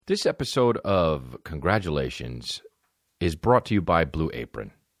This episode of Congratulations is brought to you by Blue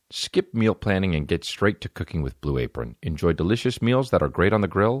Apron. Skip meal planning and get straight to cooking with Blue Apron. Enjoy delicious meals that are great on the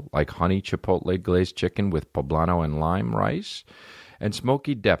grill, like honey chipotle glazed chicken with poblano and lime rice, and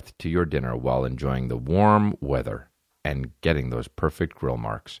smoky depth to your dinner while enjoying the warm weather and getting those perfect grill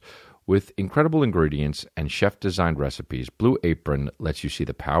marks. With incredible ingredients and chef-designed recipes, Blue Apron lets you see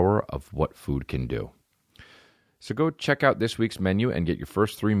the power of what food can do. So go check out this week's menu and get your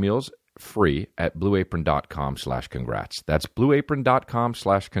first 3 meals free at blueapron.com/congrats. That's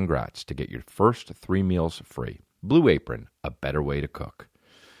blueapron.com/congrats to get your first 3 meals free. Blue Apron, a better way to cook.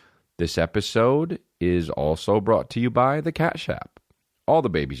 This episode is also brought to you by the Cash App. All the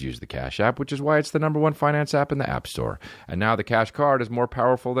babies use the Cash App, which is why it's the #1 finance app in the App Store. And now the Cash Card is more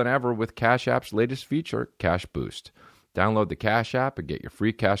powerful than ever with Cash App's latest feature, Cash Boost. Download the Cash App and get your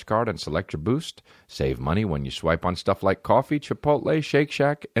free Cash Card and select your boost. Save money when you swipe on stuff like coffee, Chipotle, Shake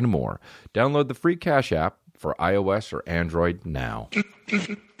Shack, and more. Download the free Cash App for iOS or Android now.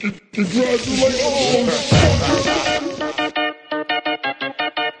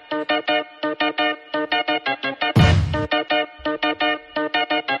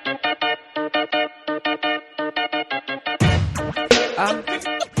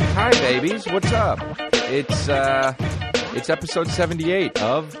 Hi, babies. What's up? It's episode 78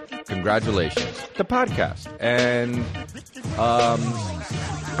 of Congratulations, the podcast, and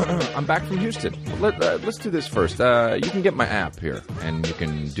I'm back from Houston. Let's do this first. You can get my app here, and you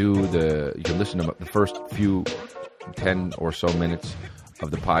can listen to the first few 10 or so minutes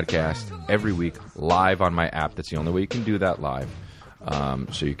of the podcast every week live on my app. That's the only way you can do that live.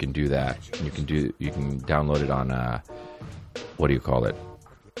 So you can do that. You can download it on what do you call it?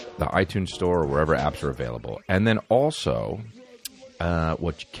 The iTunes Store or wherever apps are available. And then also,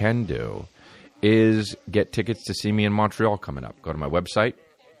 what you can do is get tickets to see me in Montreal coming up. Go to my website,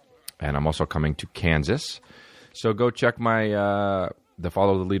 and I'm also coming to Kansas. So go check my the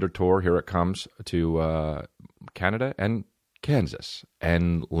Follow the Leader tour. Here it comes to Canada and Kansas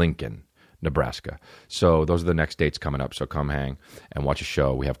and Lincoln, Nebraska. So those are the next dates coming up. So come hang and watch a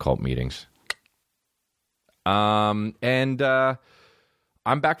show. We have cult meetings.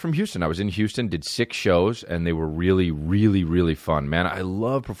 I'm back from Houston. I was in Houston, did 6 shows, and they were really, really, really fun. Man, I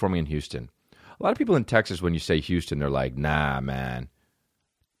love performing in Houston. A lot of people in Texas, when you say Houston, they're like, nah, man,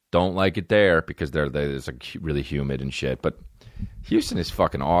 don't like it there because it's like really humid and shit. But Houston is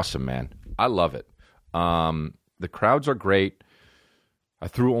fucking awesome, man. I love it. The crowds are great. I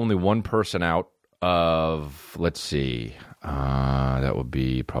threw only one person out of, let's see, that would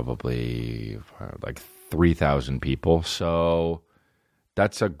be probably like 3,000 people. So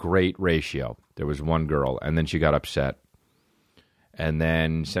that's a great ratio. There was one girl, and then she got upset, and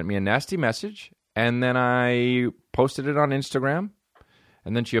then sent me a nasty message, and then I posted it on Instagram,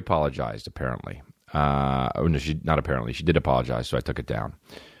 and then she apologized, apparently. No, not apparently. She did apologize, so I took it down.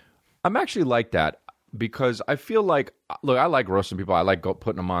 I'm actually like that because I feel like, look, I like roasting people. I like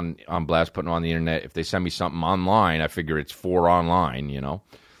putting them on blast, putting them on the internet. If they send me something online, I figure it's for online, you know?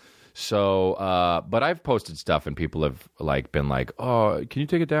 So, but I've posted stuff and people have been like, oh, can you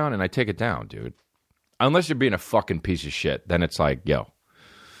take it down? And I take it down, dude. Unless you're being a fucking piece of shit, then it's like, yo.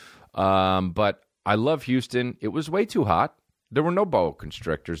 But I love Houston. It was way too hot. There were no boa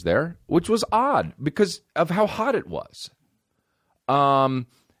constrictors there, which was odd because of how hot it was.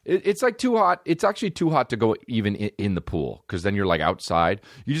 It's like too hot. It's actually too hot to go even in the pool because then you're like outside.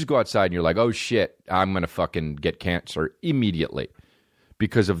 You just go outside and you're like, oh shit, I'm going to fucking get cancer immediately.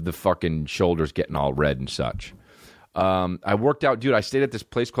 Because of the fucking shoulders getting all red and such. I worked out, dude, I stayed at this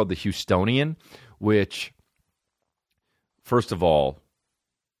place called the Houstonian, which, first of all,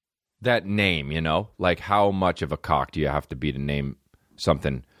 that name, you know? Like, how much of a cock do you have to be to name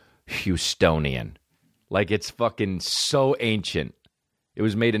something Houstonian? Like, it's fucking so ancient. It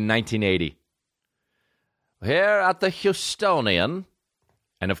was made in 1980. Here at the Houstonian.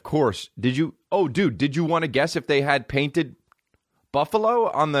 And, of course, did you want to guess if they had painted buffalo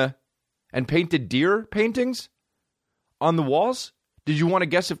and painted deer paintings on the walls? Did you want to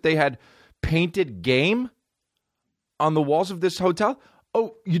guess if they had painted game on the walls of this hotel?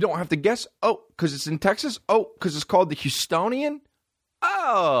 Oh, you don't have to guess? Oh, because it's in Texas? Oh, because it's called the Houstonian?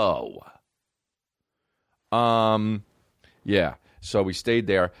 Oh. Yeah. So we stayed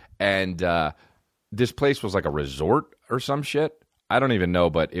there, and this place was like a resort or some shit. I don't even know,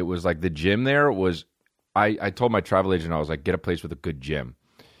 but it was like the gym there was... I told my travel agent, I was like, get a place with a good gym.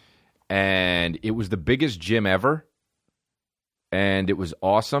 And it was the biggest gym ever. And it was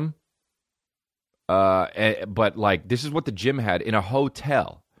awesome. But, like, this is what the gym had in a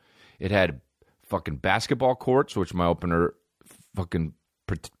hotel. It had fucking basketball courts, which my opener fucking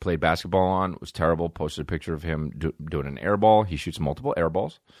played basketball on. It was terrible. Posted a picture of him doing an air ball. He shoots multiple air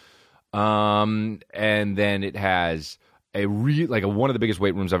balls. And then it has one of the biggest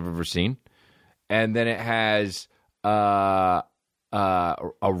weight rooms I've ever seen. And then it has a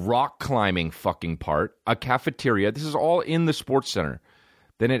rock climbing fucking part, a cafeteria. This is all in the sports center.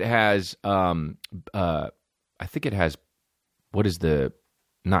 Then it has, I think it has,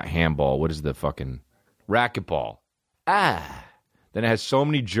 not handball, what is the fucking racquetball? Then it has so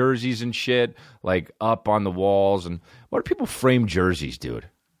many jerseys and shit, like up on the walls. And why do people frame jerseys, dude?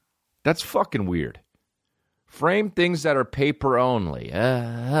 That's fucking weird. Frame things that are paper only.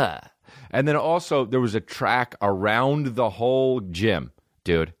 And then also there was a track around the whole gym,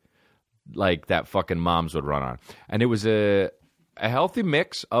 dude, like that fucking moms would run on. And it was a healthy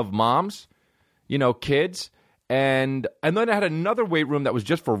mix of moms, kids, and then I had another weight room that was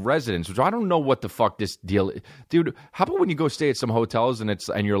just for residents, which I don't know what the fuck this deal is. Dude, how about when you go stay at some hotels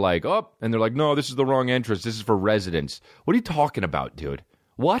and you're like, oh, and they're like, no, this is the wrong entrance. This is for residents. What are you talking about, dude?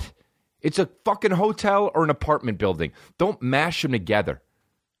 What? It's a fucking hotel or an apartment building. Don't mash them together.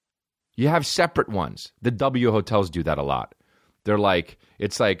 You have separate ones. The W hotels do that a lot. They're like,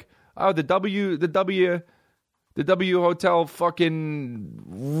 it's like, oh, the W hotel fucking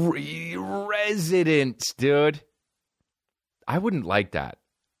residents, dude. I wouldn't like that.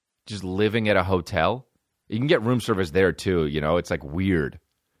 Just living at a hotel. You can get room service there too, It's like weird.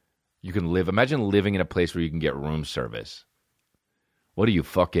 You can imagine living in a place where you can get room service. What are you,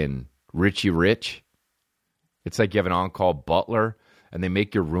 fucking Richie Rich? It's like you have an on-call butler and they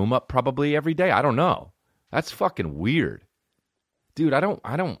make your room up probably every day. I don't know. That's fucking weird. Dude, I don't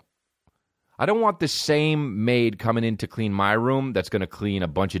want the same maid coming in to clean my room that's going to clean a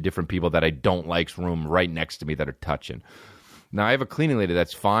bunch of different people that I don't like's room right next to me that are touching. Now, I have a cleaning lady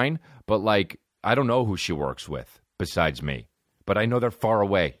that's fine, but I don't know who she works with besides me. But I know they're far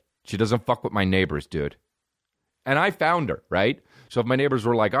away. She doesn't fuck with my neighbors, dude. And I found her, right? So if my neighbors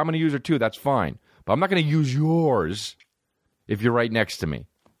were like, I'm going to use her too, that's fine. But I'm not going to use yours if you're right next to me.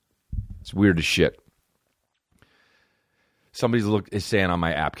 It's weird as shit. Somebody's is saying on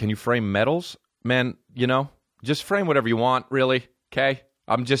my app, can you frame medals? Man, just frame whatever you want, really, okay?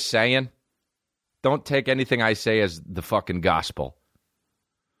 I'm just saying. Don't take anything I say as the fucking gospel.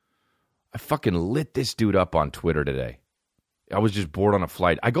 I fucking lit this dude up on Twitter today. I was just bored on a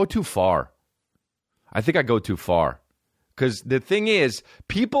flight. I go too far. I think I go too far. Because the thing is,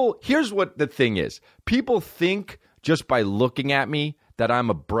 here's what the thing is. People think just by looking at me that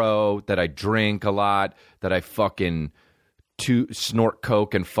I'm a bro, that I drink a lot, that I fucking snort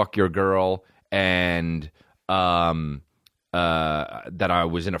coke and fuck your girl, and that I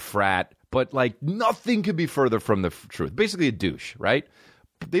was in a frat. But nothing could be further from the truth. Basically a douche, right?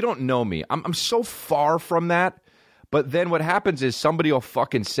 They don't know me. I'm so far from that. But then what happens is somebody will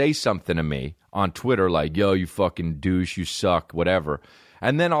fucking say something to me on Twitter like, yo, you fucking douche, you suck, whatever.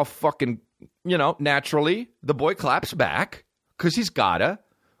 And then I'll fucking, naturally, the boy claps back because he's gotta,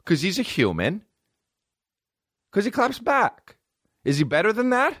 because he's a human, because he claps back. Is he better than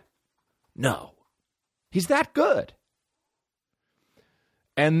that? No. He's that good.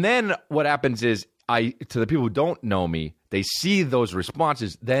 And then what happens is to the people who don't know me, they see those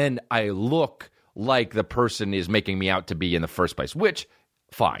responses, then I look like the person is making me out to be in the first place, which,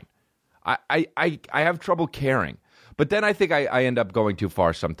 fine. I have trouble caring. But then I think I end up going too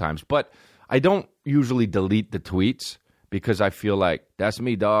far sometimes. But I don't usually delete the tweets because I feel like, that's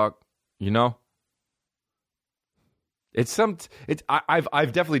me, dog, I've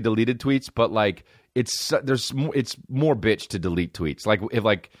definitely deleted tweets, but it's more bitch to delete tweets.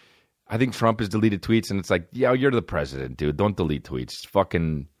 I think Trump has deleted tweets, and it's like, yeah, you're the president, dude. Don't delete tweets.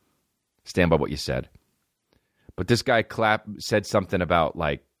 Fucking stand by what you said. But this guy said something about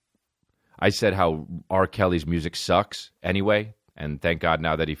I said how R. Kelly's music sucks anyway, and thank God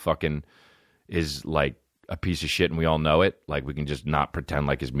now that he fucking is a piece of shit and we all know it. We can just not pretend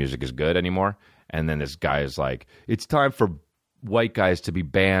like his music is good anymore. And then this guy is like, it's time for white guys to be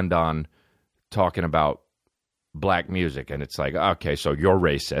banned on talking about black music. And it's like, okay, so you're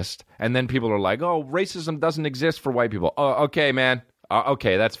racist. And then people are like, oh, racism doesn't exist for white people. Oh, okay, man.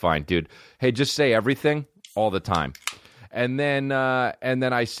 Okay, that's fine, dude. Hey, just say everything all the time. And then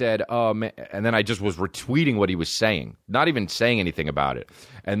I said, oh, man. And then I just was retweeting what he was saying, not even saying anything about it.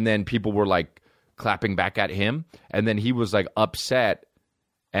 And then people were clapping back at him. And then he was upset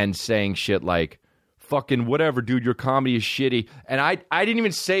and saying shit like, fucking whatever, dude, your comedy is shitty. And I didn't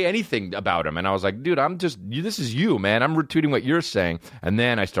even say anything about him. And I was like, dude, this is you, man. I'm retweeting what you're saying. And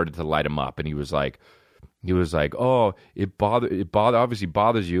then I started to light him up. And he was like, He was like, "Oh, obviously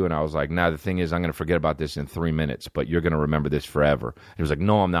bothers you." And I was like, "Nah, the thing is, I'm going to forget about this in 3 minutes, but you're going to remember this forever." And he was like,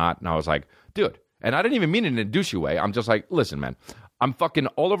 "No, I'm not." And I was like, "Dude," and I didn't even mean it in a douchey way. I'm just like, "Listen, man, I'm fucking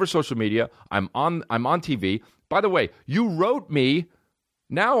all over social media. I'm on TV. By the way, you wrote me.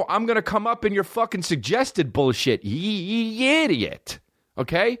 Now I'm going to come up in your fucking suggested bullshit, you idiot.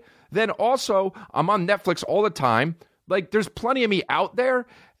 Okay? Then also, I'm on Netflix all the time. Like, there's plenty of me out there.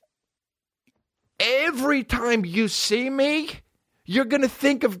 Every time you see me, you're going to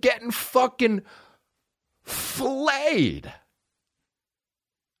think of getting fucking filleted.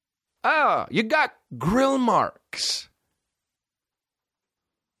 Oh, you got grill marks.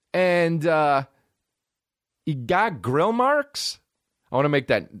 And you got grill marks? I want to make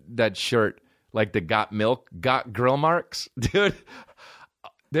that shirt like the got milk, got grill marks. Dude,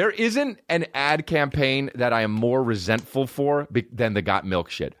 there isn't an ad campaign that I am more resentful for than the got milk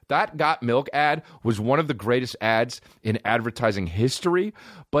shit. That got milk ad was one of the greatest ads in advertising history,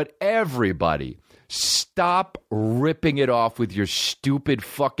 but everybody, stop ripping it off with your stupid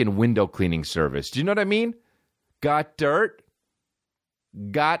fucking window cleaning service. Do you know what I mean? Got dirt?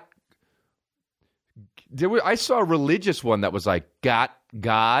 I saw a religious one that was like, got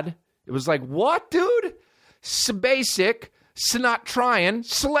God. It was like, what, dude? Basic, not trying,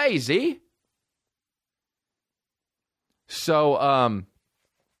 lazy. So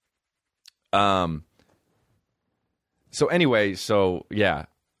anyway, yeah,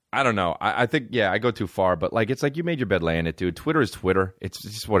 I don't know. I think, yeah, I go too far, but like, it's like you made your bed, lay in it, dude. Twitter is Twitter. It's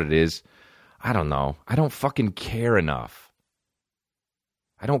just what it is. I don't know. I don't fucking care enough.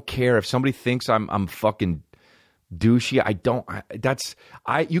 I don't care if somebody thinks I'm fucking douchey.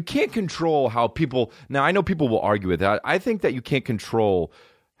 You can't control how people. Now I know people will argue with that. I think that you can't control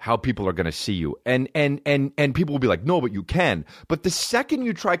how people are going to see you, and people will be like, no, but you can. But the second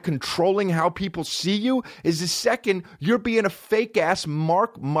you try controlling how people see you is the second you're being a fake ass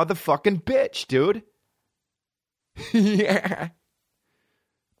Mark motherfucking bitch, dude. Yeah.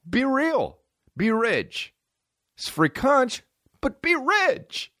 Be real. Be rich. It's free conch. But be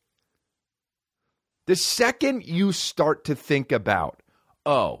rich. The second you start to think about,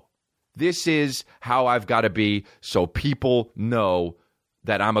 oh, this is how I've got to be so people know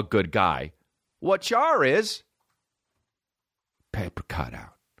that I'm a good guy. What you are is paper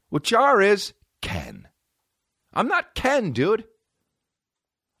cutout. What you are is Ken. I'm not Ken, dude.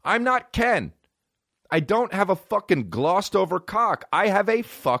 I'm not Ken. I don't have a fucking glossed over cock. I have a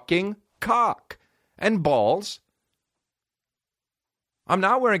fucking cock and balls. I'm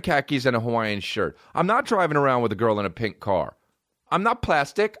not wearing khakis and a Hawaiian shirt. I'm not driving around with a girl in a pink car. I'm not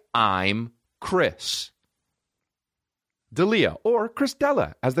plastic. I'm Chris D'Elia, or Chris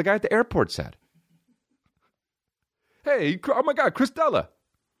Della, as the guy at the airport said. Hey, oh my God, Chris Della.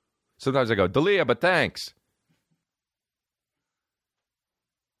 Sometimes I go, D'Elia, but thanks.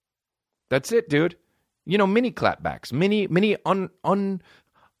 That's it, dude. You know, mini clapbacks, mini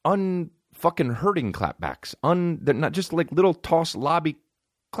fucking hurting clapbacks. They're not just like little toss lobby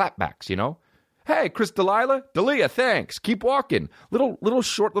clapbacks, you know? Hey, Chris D'Elia, thanks. Keep walking. Little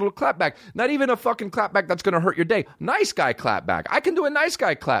short clapback. Not even a fucking clapback that's going to hurt your day. Nice guy clapback. I can do a nice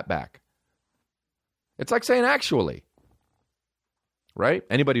guy clapback. It's like saying actually. Right?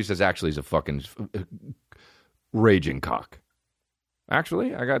 Anybody who says actually is a fucking raging cock.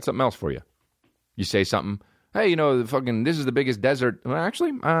 Actually, I got something else for you. You say something. Hey, you know, this is the biggest desert. Well,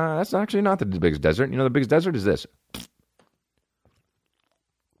 actually, that's actually not the biggest desert. You know, the biggest desert is this.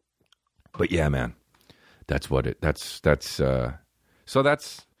 But yeah, man, so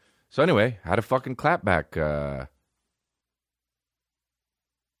anyway, how to fucking clap back. You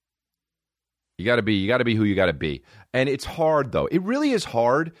gotta be who you gotta be. And it's hard though. It really is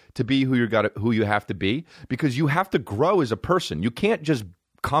hard to be who you have to be, because you have to grow as a person. You can't just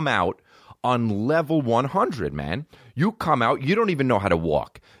come out on level 100, man. You come out, you don't even know how to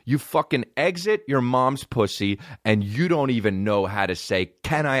walk. You fucking exit your mom's pussy and you don't even know how to say,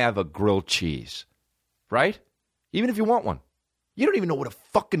 can I have a grilled cheese? Right? Even if you want one. You don't even know what a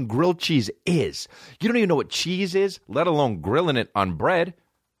fucking grilled cheese is. You don't even know what cheese is, let alone grilling it on bread.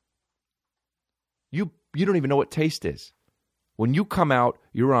 You don't even know what taste is. When you come out,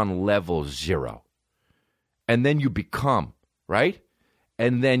 you're on level 0. And then you become, right?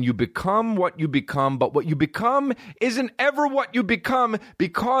 And then you become what you become, but what you become isn't ever what you become,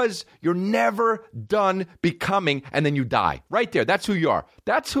 because you're never done becoming, and then you die. Right there, that's who you are.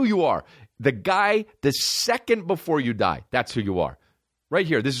 That's who you are. The guy, the second before you die, that's who you are. Right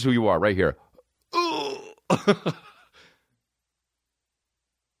here, this is who you are, right here.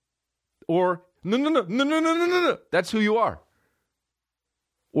 Or, no, that's who you are.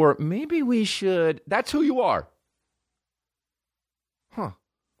 Or maybe we should. That's who you are. Huh.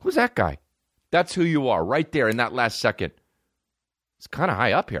 Who's that guy? That's who you are right there in that last second. It's kind of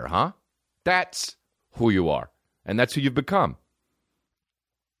high up here, huh? That's who you are. And that's who you've become.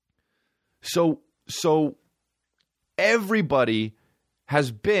 So everybody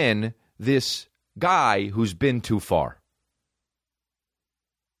has been this guy who's been too far.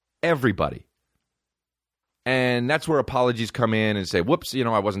 Everybody. And that's where apologies come in and say, whoops,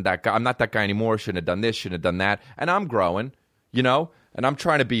 I wasn't that guy. I'm not that guy anymore. Shouldn't have done this, shouldn't have done that. And I'm growing, and I'm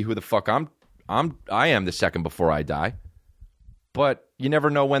trying to be who the fuck I am the second before I die. But you never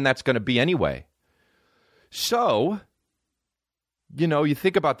know when that's going to be anyway. So, you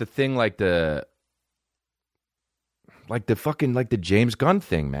think about the thing like the James Gunn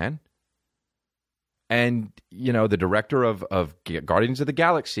thing, man. And, the director of Guardians of the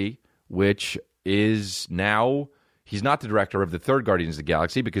Galaxy, which is now, he's not the director of the third Guardians of the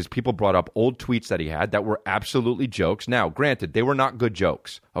Galaxy because people brought up old tweets that he had that were absolutely jokes. Now, granted, they were not good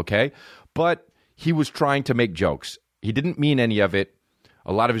jokes, okay? But he was trying to make jokes. He didn't mean any of it.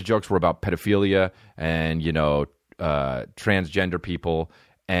 A lot of his jokes were about pedophilia and, transgender people.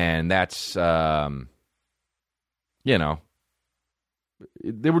 And that's, they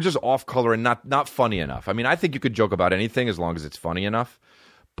were just off color and not funny enough. I mean, I think you could joke about anything as long as it's funny enough.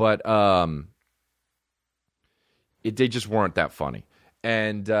 But they just weren't that funny.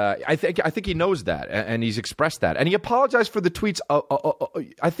 And I think he knows that, and he's expressed that. And he apologized for the tweets,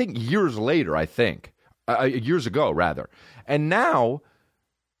 I think, years later, years ago, rather. And now,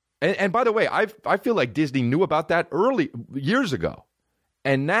 and by the way, I feel like Disney knew about that years ago.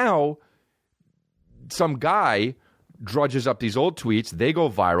 And now, some guy drudges up these old tweets, they go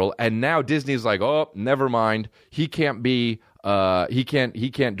viral, and now Disney's like, oh, never mind. He can't be... he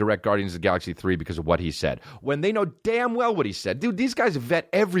can't direct Guardians of the Galaxy 3 because of what he said. When they know damn well what he said. Dude, these guys vet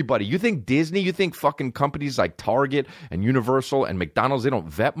everybody. You think Disney, you think fucking companies like Target and Universal and McDonald's, they don't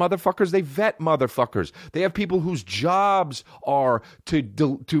vet motherfuckers? They vet motherfuckers. They have people whose jobs are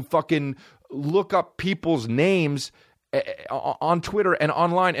to fucking look up people's names on Twitter and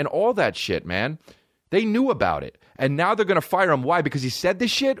online and all that shit, man. They knew about it. And now they're going to fire him. Why? Because he said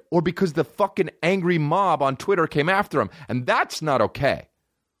this shit or because the fucking angry mob on Twitter came after him? And that's not okay.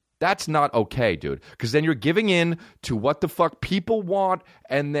 That's not okay, dude. Because then you're giving in to what the fuck people want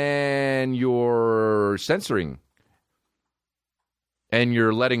and then you're censoring. And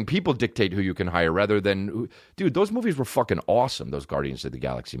you're letting people dictate who you can hire rather than... Dude, those movies were fucking awesome, those Guardians of the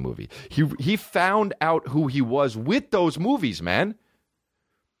Galaxy movie. He found out who he was with those movies, man.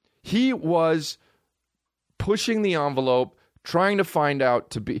 He was... pushing the envelope, trying to find out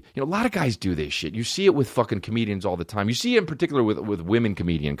to be... a lot of guys do this shit. You see it with fucking comedians all the time. You see it in particular with women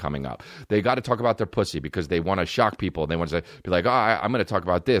comedian coming up. They got to talk about their pussy because they want to shock people. They want to be like, I'm going to talk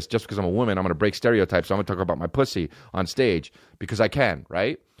about this. Just because I'm a woman, I'm going to break stereotypes. So I'm going to talk about my pussy on stage because I can,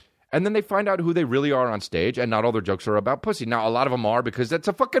 right? And then they find out who they really are on stage, and not all their jokes are about pussy. Now, a lot of them are because that's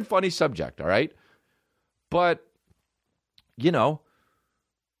a fucking funny subject, all right? But,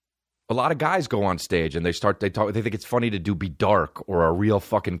 a lot of guys go on stage and they think it's funny to be dark or a real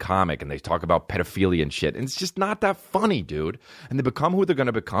fucking comic, and they talk about pedophilia and shit. And it's just not that funny, dude. And they become who they're going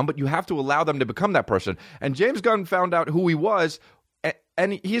to become, but you have to allow them to become that person. And James Gunn found out who he was,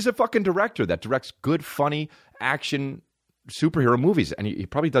 and he's a fucking director that directs good, funny, action superhero movies. And he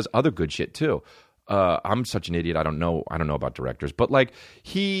probably does other good shit too. I'm such an idiot. I don't know about directors, but like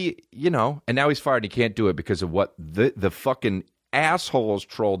and now he's fired and he can't do it because of what the fucking assholes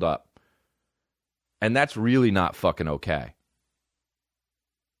trolled up. And that's really not fucking okay.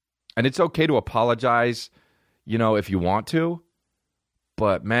 And it's okay to apologize, if you want to.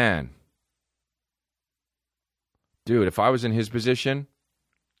 But man, dude, if I was in his position,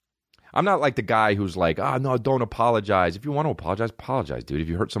 I'm not like the guy who's like, no, don't apologize. If you want to apologize, dude. If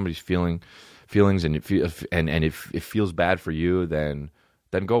you hurt somebody's feelings and it feels bad for you, then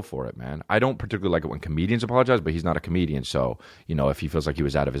go for it, man. I don't particularly like it when comedians apologize, but he's not a comedian. So, if he feels like he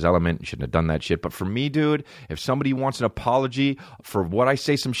was out of his element, he shouldn't have done that shit. But for me, dude, if somebody wants an apology for what I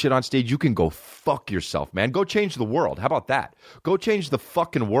say some shit on stage, you can go fuck yourself, man. Go change the world. How about that? Go change the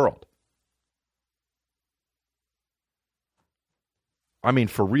fucking world. I mean,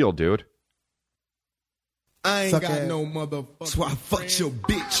 for real, dude. I ain't got no motherfucker. So I fucked your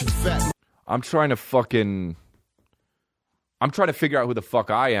bitch, you fat. I'm trying to figure out who the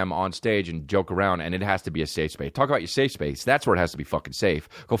fuck I am on stage and joke around, and it has to be a safe space. Talk about your safe space. That's where it has to be fucking safe.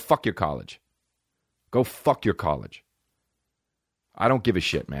 Go fuck your college. Go fuck your college. I don't give a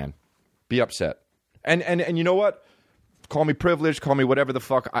shit, man. Be upset. And you know what? Call me privileged. Call me whatever the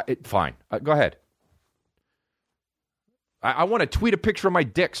fuck. Fine. Go ahead. I want to tweet a picture of my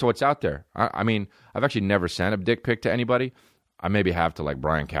dick so it's out there. I mean, I've actually never sent a dick pic to anybody. I maybe have to like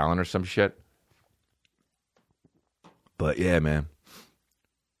Brian Callen or some shit. But yeah, man.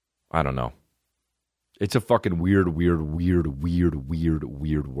 I don't know. It's a fucking weird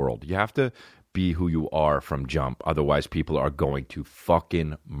world. You have to be who you are from jump. Otherwise, people are going to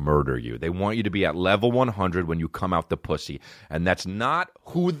fucking murder you. They want you to be at level 100 when you come out the pussy. And that's not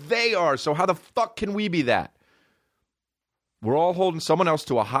who they are. So how the fuck can we be that? We're all holding someone else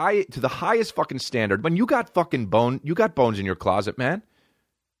to the highest fucking standard. When you got fucking you got bones in your closet, man.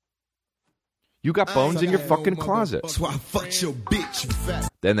 You got bones in your fucking closet. So I fucked your bitch, you fat.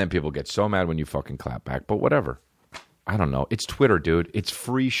 Then people get so mad when you fucking clap back. But whatever. I don't know. It's Twitter, dude. It's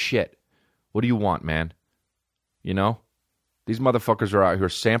free shit. What do you want, man? You know? These motherfuckers are out here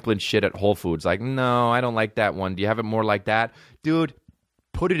sampling shit at Whole Foods. Like, no, I don't like that one. Do you have it more like that? Dude,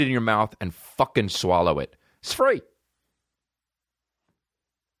 put it in your mouth and fucking swallow it. It's free.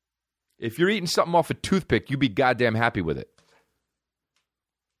 If you're eating something off a toothpick, you be goddamn happy with it.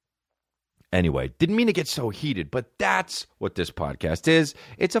 Anyway, didn't mean to get so heated, but that's what this podcast is.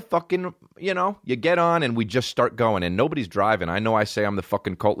 It's a fucking, you get on and we just start going, and nobody's driving. I know I say I'm the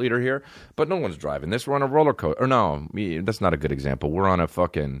fucking cult leader here, but no one's driving this. We're on a roller coaster. Or no, that's not a good example. We're in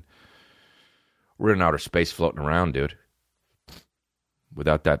outer space floating around, dude.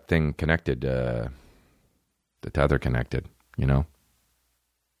 Without that thing connected, the tether connected, In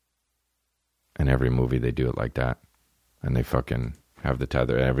every movie, they do it like that. And they fucking have the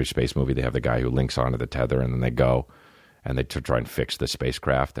tether. In every space movie, they have the guy who links onto the tether, and then they go and they try and fix the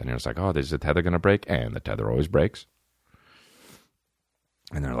spacecraft. And it's like, oh, is the tether going to break? And the tether always breaks.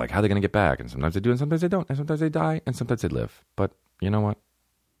 And they're like, how are they going to get back? And sometimes they do, and sometimes they don't. And sometimes they die, and sometimes they live. But you know what?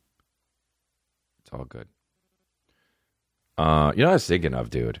 It's all good. I was thinking of,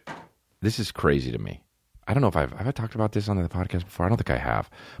 dude? This is crazy to me. I don't know if have I talked about this on the podcast before? I don't think I have.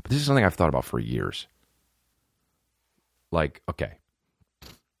 But this is something I've thought about for years. Like, okay.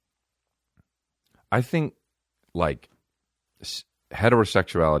 I think, like,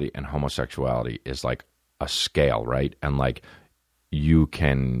 heterosexuality and homosexuality is like a scale, right? And like, there's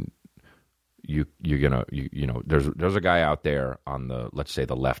a guy out there on the, let's say,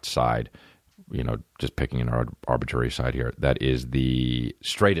 the left side, just picking an arbitrary side here, that is the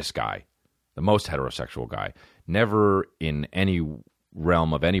straightest guy, the most heterosexual guy, never in any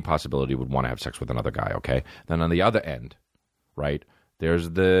realm of any possibility would want to have sex with another guy, okay? Then on the other end, right,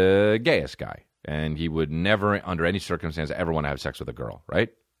 there's the gayest guy, and he would never, under any circumstance, ever want to have sex with a girl, right?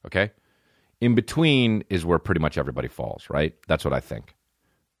 Okay? In between is where pretty much everybody falls, right? That's what I think.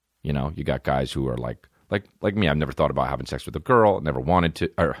 You got guys who are like me. I've never thought about having sex with a girl, never wanted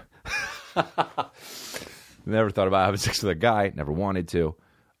to, or never thought about having sex with a guy, never wanted to.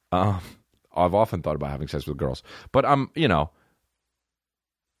 I've often thought about having sex with girls, but I don't know.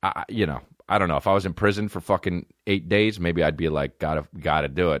 If I was in prison for fucking 8 days, maybe I'd be like, gotta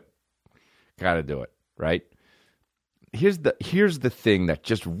do it, right? Here's the thing that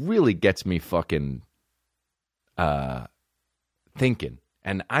just really gets me fucking thinking,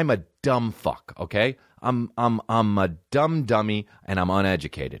 and I'm a dumb fuck, okay? I'm a dumb dummy, and I'm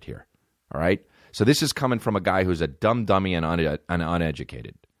uneducated here, all right? So this is coming from a guy who's a dumb dummy and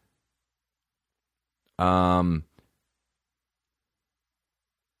uneducated.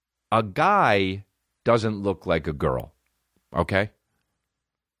 A guy doesn't look like a girl, okay?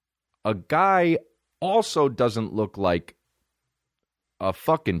 A guy also doesn't look like a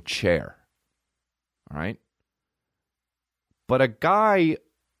fucking chair, all right? But a guy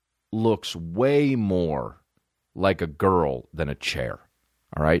looks way more like a girl than a chair,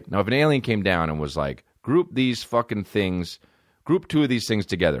 all right? Now, if an alien came down and was like, group two of these things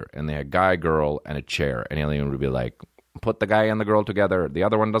together, and they had guy, girl, and a chair, an alien would be like, put the guy and the girl together, the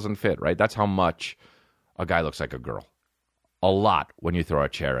other one doesn't fit, right? That's how much a guy looks like a girl. A lot when you throw a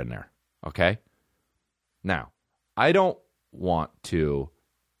chair in there, okay? Now, I don't want to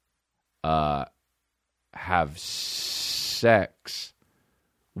have sex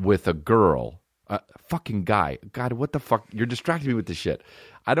with a girl, fucking guy. God, what the fuck? You're distracting me with this shit.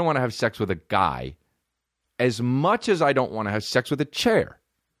 I don't want to have sex with a guy as much as I don't want to have sex with a chair.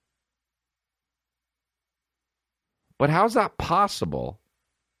 But how's that possible?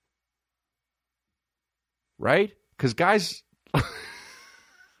 Right? Because guys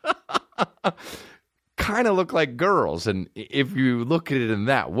kind of look like girls, and if you look at it in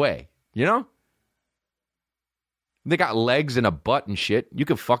that way, they got legs and a butt and shit. You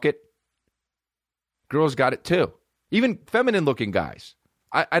can fuck it. Girls got it too. Even feminine-looking guys.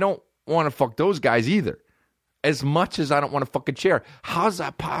 I don't want to fuck those guys either. As much as I don't want to fuck a chair. How's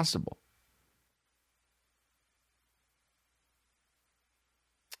that possible?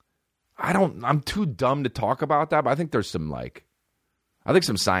 I'm too dumb to talk about that, but I think there's some I think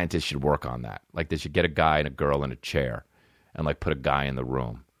some scientists should work on that. Like they should get a guy and a girl in a chair and like put a guy in the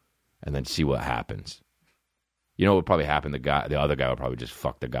room and then see what happens. You know what would probably happen? The other guy would probably just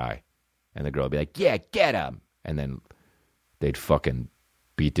fuck the guy. And the girl would be like, yeah, get him. And then they'd fucking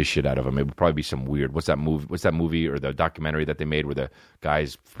beat the shit out of him. It would probably be some weird, what's that movie or the documentary that they made where the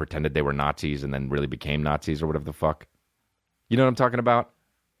guys pretended they were Nazis and then really became Nazis or whatever the fuck? You know what I'm talking about?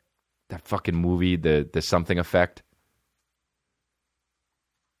 That fucking movie, the Something Effect.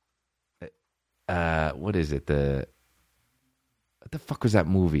 What is it? What the fuck was that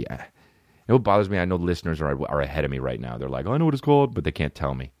movie? You know what bothers me? I know listeners are ahead of me right now. They're like, oh, I know what it's called, but they can't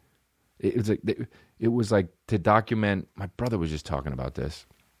tell me. It was like to document. My brother was just talking about this.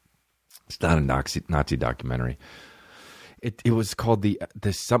 It's not a Nazi documentary. It was called the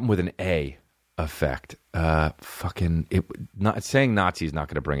something with an A effect. Saying Nazi is not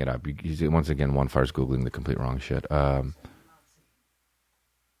going to bring it up. Once again, One Fire's Googling the complete wrong shit.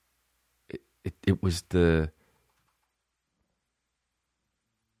 It was the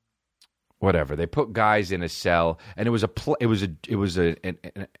whatever. They put guys in a cell, and it was an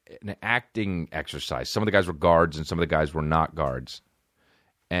acting exercise. Some of the guys were guards, and some of the guys were not guards.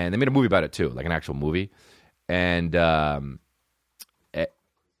 And they made a movie about it too, like an actual movie. And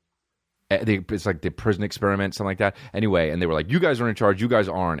it's like the prison experiment, something like that. Anyway, and they were like, you guys are in charge, you guys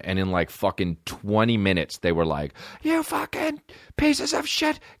aren't. And in like fucking 20 minutes, they were like, you fucking pieces of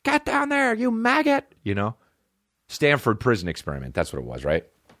shit, get down there, you maggot. You know? Stanford prison experiment. That's what it was, right?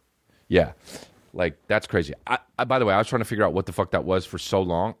 Yeah. Like, that's crazy. I by the way, I was trying to figure out what the fuck that was for so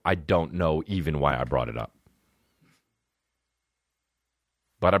long. I don't know even why I brought it up.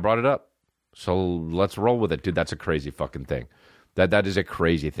 But I brought it up. So let's roll with it. Dude, that's a crazy fucking thing. That is a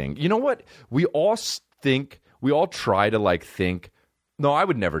crazy thing. You know what? We all try to like think, no, I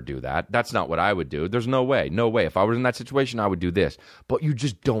would never do that. That's not what I would do. There's no way. No way. If I was in that situation, I would do this. But you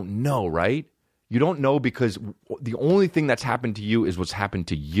just don't know, right? You don't know because the only thing that's happened to you is what's happened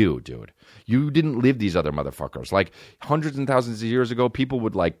to you, dude. You didn't live these other motherfuckers. Like hundreds and thousands of years ago, people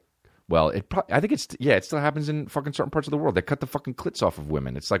would like, well, it still happens in fucking certain parts of the world. They cut the fucking clits off of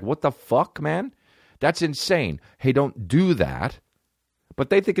women. It's like, what the fuck, man? That's insane. Hey, don't do that. But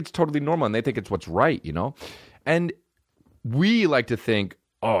they think it's totally normal and they think it's what's right, you know? And we like to think,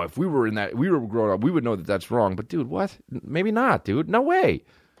 oh, if we were growing up, we would know that that's wrong. But dude, what? Maybe not, dude. No way.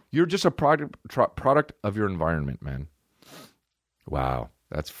 You're just a product of your environment, man. Wow,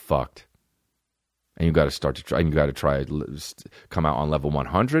 that's fucked. And you got to start to try. And you got to try come out on level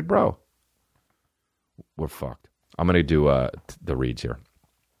 100, bro. We're fucked. I'm gonna do the reads here.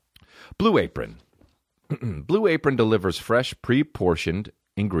 Blue Apron. Blue Apron delivers fresh, pre-portioned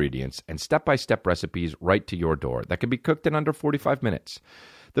ingredients and step-by-step recipes right to your door that can be cooked in under 45 minutes.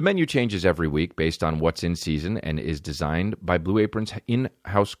 The menu changes every week based on what's in season and is designed by Blue Apron's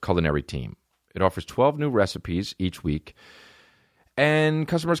in-house culinary team. It offers 12 new recipes each week, and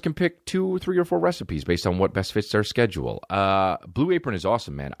customers can pick 2, 3, or 4 recipes based on what best fits their schedule. Blue Apron is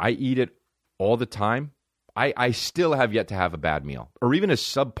awesome, man. I eat it all the time. I still have yet to have a bad meal or even a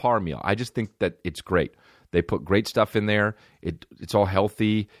subpar meal. I just think that it's great. They put great stuff in there. It's all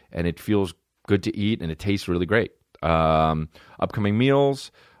healthy, and it feels good to eat, and it tastes really great. Upcoming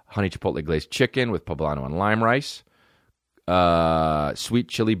meals, honey chipotle glazed chicken with poblano and lime rice, sweet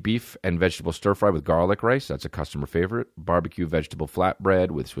chili beef and vegetable stir fry with garlic rice. That's a customer favorite. Barbecue vegetable flatbread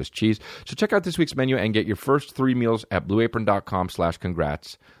with Swiss cheese. So check out this week's menu and get your first 3 meals at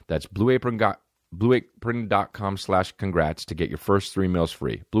blueapron.com/congrats. That's blueapron.com/congrats to get your first 3 meals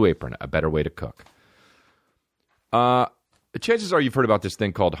free. Blue Apron, a better way to cook. Chances are you've heard about this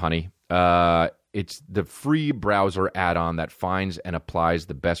thing called Honey. It's the free browser add-on that finds and applies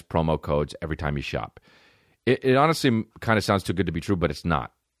the best promo codes every time you shop. It honestly kind of sounds too good to be true, but it's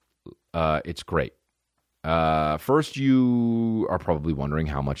not. It's great. First, you are probably wondering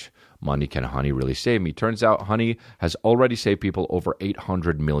how much money can Honey really save me. Turns out Honey has already saved people over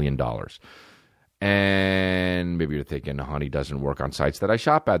 $800 million. And maybe you're thinking Honey doesn't work on sites that I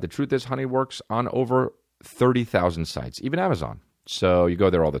shop at. The truth is Honey works on over 30,000 sites, even Amazon. So you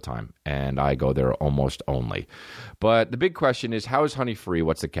go there all the time, and I go there almost only. But the big question is, how is Honey free?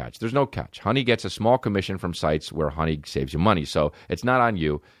 What's the catch? There's no catch. Honey gets a small commission from sites where Honey saves you money. So it's not on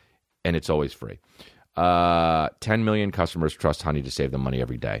you, and it's always free. 10 million customers trust Honey to save them money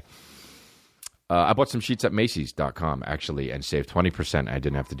every day. I bought some sheets at Macy's.com, actually, and saved 20%. I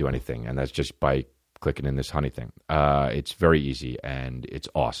didn't have to do anything, and that's just by clicking in this Honey thing. It's very easy, and it's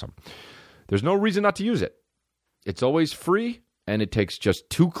awesome. There's no reason not to use it. It's always free, and it takes just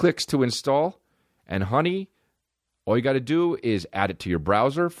 2 clicks to install. And Honey All you got to do is add it to your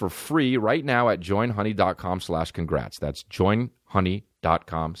browser for free right now at joinhoney.com/congrats. That's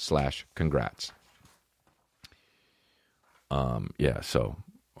joinhoney.com/congrats. Yeah, so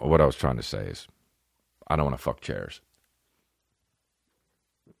what I was trying to say is I don't want to fuck chairs.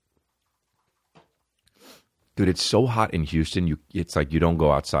 Dude, it's so hot in Houston, it's like you don't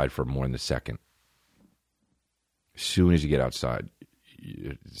go outside for more than a second. As soon as you get outside,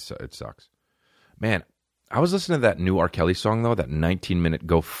 it sucks. Man, I was listening to that new R. Kelly song, though, that 19-minute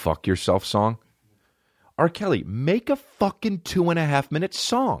Go Fuck Yourself song. R. Kelly, make a fucking 2.5-minute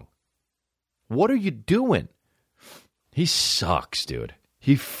song. What are you doing? He sucks, dude.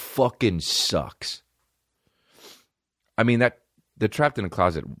 He fucking sucks. I mean, the Trapped in a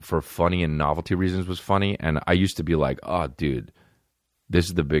Closet for funny and novelty reasons was funny, and I used to be like, oh, dude, this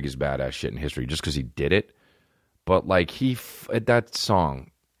is the biggest badass shit in history just because he did it. But, like, that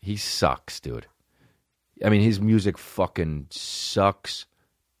song, he sucks, dude. I mean, his music fucking sucks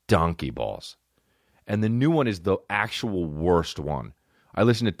donkey balls. And the new one is the actual worst one. I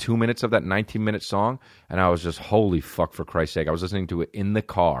listened to 2 minutes of that 19-minute song, and I was just, holy fuck, for Christ's sake. I was listening to it in the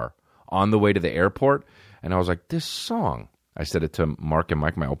car on the way to the airport, and I was like, this song. I said it to Mark and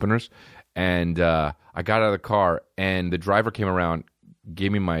Mike, my openers, and I got out of the car, and the driver came around,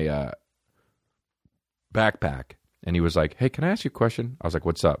 gave me my backpack, and he was like, hey, can I ask you a question? I was like,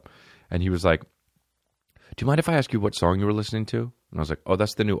 what's up? And he was like, do you mind if I ask you what song you were listening to? And I was like, oh,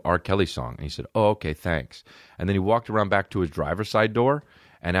 that's the new R. Kelly song. And he said, oh, okay, thanks. And then he walked around back to his driver's side door,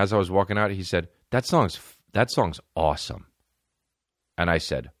 and as I was walking out, he said, that song's awesome. And I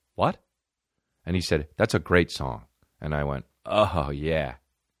said, what? And he said, that's a great song. And I went, oh, yeah.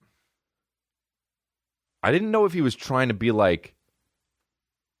 I didn't know if he was trying to be like,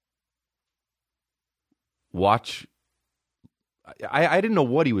 watch. I didn't know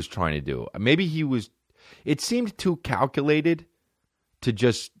what he was trying to do. Maybe he was. It seemed too calculated to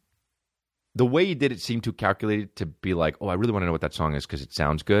just. The way he did it seemed too calculated to be like, oh, I really want to know what that song is because it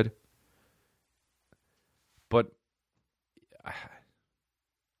sounds good. But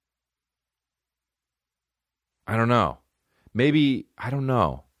I don't know. Maybe, I don't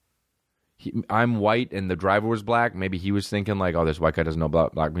know. I'm white and the driver was black. Maybe he was thinking like, oh, this white guy doesn't know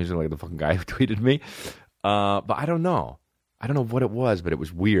black music, like the fucking guy who tweeted me. But I don't know. I don't know what it was, but it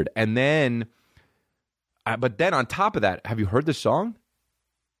was weird. And then, but then on top of that, have you heard the song?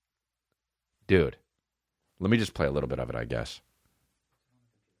 Dude, let me just play a little bit of it, I guess.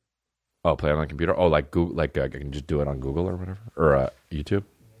 Oh, play it on the computer? Oh, like Google, like I can just do it on Google or whatever? Or YouTube?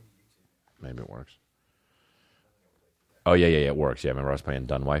 Maybe it works. Oh, yeah, it works. Yeah, remember I was playing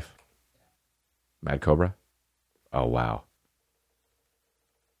Dunwife? Mad Cobra? Oh, wow.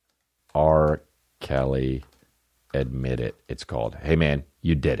 R. Kelly, Admit It, it's called. Hey, man,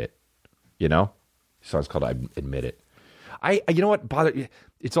 you did it. You know? The song's called Admit It. You know what?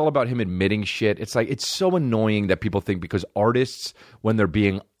 It's all about him admitting shit. It's like, it's so annoying that people think because artists, when they're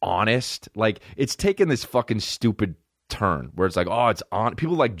being honest, like, it's taken this fucking stupid turn where it's like, oh, it's on.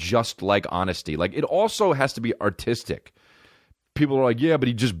 People like just like honesty. Like, it also has to be artistic. People are like, yeah, but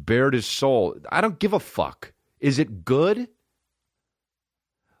he just bared his soul. I don't give a fuck. Is it good?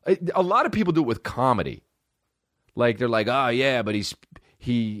 A lot of people do it with comedy. Like, they're like, oh, yeah, but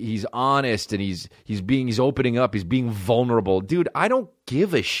he's honest and he's opening up, he's being vulnerable. Dude, I don't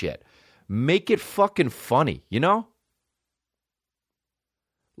give a shit. Make it fucking funny, you know?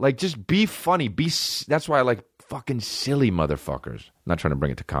 Like, just be funny. That's why I like fucking silly motherfuckers. I'm not trying to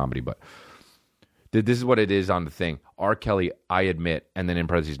bring it to comedy, but this is what it is on the thing. R. Kelly, I admit, and then in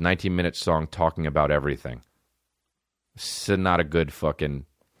parentheses, 19-minute song talking about everything. It's not a good fucking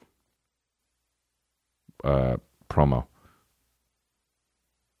promo.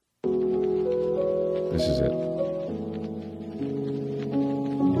 This is it.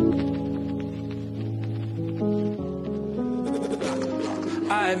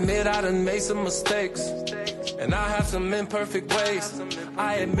 I admit I done made some mistakes, and I have some imperfect ways.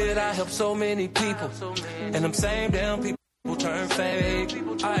 I admit I helped so many people, and them same damn people turn fake.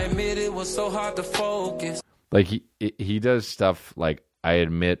 I admit it was so hard to focus. Like, he does stuff like, I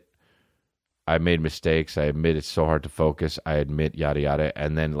admit I made mistakes. I admit it's so hard to focus. I admit yada yada.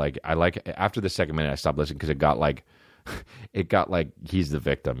 And then like after the second minute, I stopped listening because it got like he's the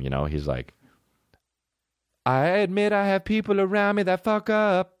victim. You know, he's like, I admit I have people around me that fuck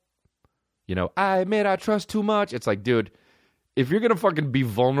up. You know, I admit I trust too much. It's like, dude, if you're gonna fucking be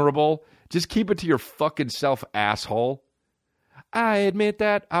vulnerable, just keep it to your fucking self, asshole. I admit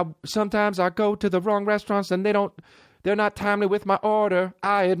that sometimes I go to the wrong restaurants and they're not timely with my order.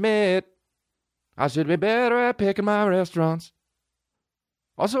 I admit I should be better at picking my restaurants.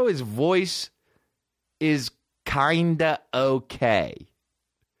 Also, his voice is kinda okay.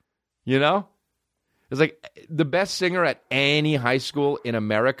 You know? It's like the best singer at any high school in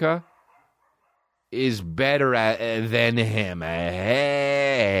America is better than him.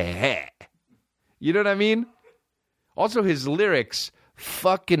 You know what I mean? Also, his lyrics,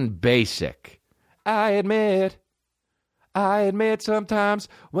 fucking basic. I admit sometimes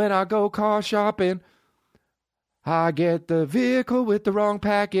when I go car shopping, I get the vehicle with the wrong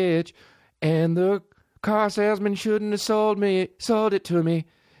package, and the car salesman shouldn't have sold it to me.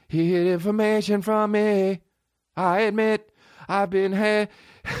 He hid information from me. I admit I've had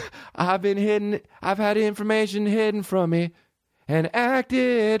information hidden from me and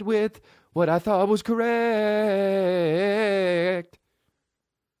acted with what I thought was correct.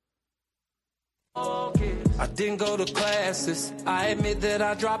 I didn't go to classes. I admit that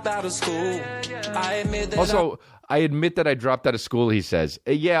I dropped out of school. I admit that I admit that I dropped out of school, he says.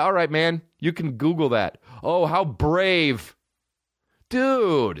 Yeah, all right, man. You can Google that. Oh, how brave.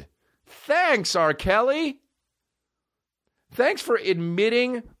 Dude, thanks, R. Kelly. Thanks for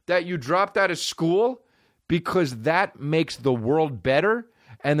admitting that you dropped out of school, because that makes the world better.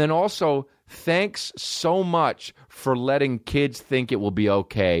 And then also, thanks so much for letting kids think it will be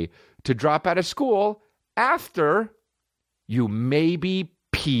okay to drop out of school after you maybe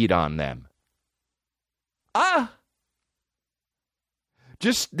peed on them.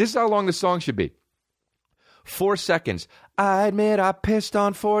 This is how long the song should be. 4 seconds. I admit I pissed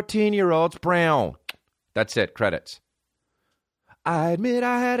on 14-year-olds brown. That's it. Credits. I admit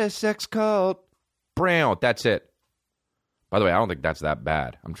I had a sex cult. Brown. That's it. By the way, I don't think that's that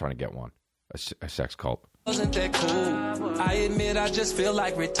bad. I'm trying to get one. A sex cult. wasn't that cool. I admit I just feel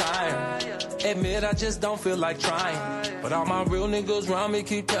like retiring. Admit I just don't feel like trying. But all my real niggas around me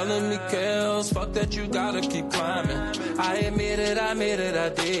keep telling me, Kels, fuck that, you gotta keep climbing. I admit it, I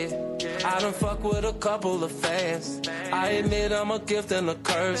did. I done fuck with a couple of fans. I admit I'm a gift and a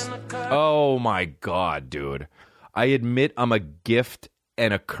curse. Oh my God, dude. I admit I'm a gift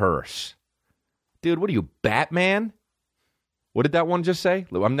and a curse. Dude, what are you, Batman? What did that one just say?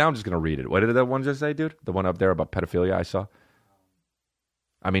 I'm just going to read it. What did that one just say, dude? The one up there about pedophilia I saw?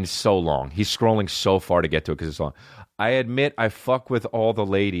 I mean, it's so long. He's scrolling so far to get to it because it's long. I admit I fuck with all the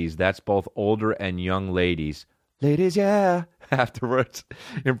ladies. That's both older and young ladies. Ladies, yeah. Afterwards,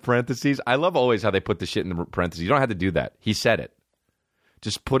 in parentheses. I love always how they put the shit in the parentheses. You don't have to do that. He said it.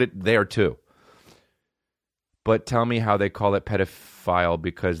 Just put it there, too. But tell me how they call it pedophile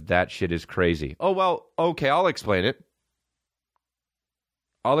because that shit is crazy. Oh, well, okay, I'll explain it.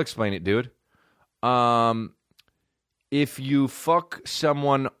 I'll explain it, dude. If you fuck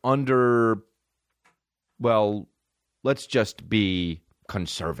someone under, well, let's just be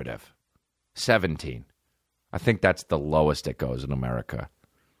conservative, 17. I think that's the lowest it goes in America.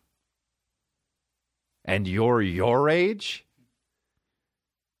 And you're your age?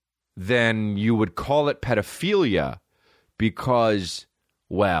 Then you would call it pedophilia because,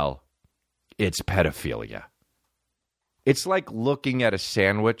 well, it's pedophilia. It's like looking at a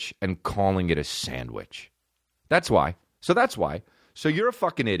sandwich and calling it a sandwich. That's why. So that's why. So you're a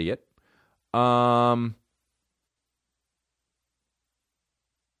fucking idiot. I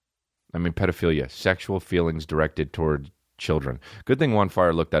mean, pedophilia, sexual feelings directed toward children. Good thing One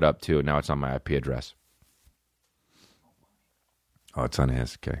Fire looked that up, too. Now it's on my IP address. Oh, it's on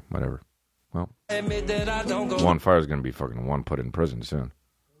his. Okay, whatever. Well, One Fire is going to be fucking one put in prison soon.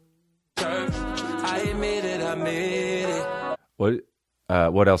 I admit it, I made it.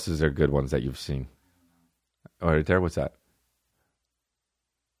 What else is there good ones that you've seen? Oh, right there, what's that?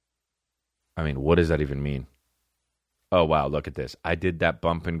 I mean, what does that even mean? Oh, wow, look at this. I did that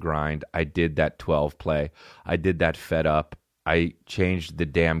bump and grind. I did that 12 play. I did that fed up. I changed the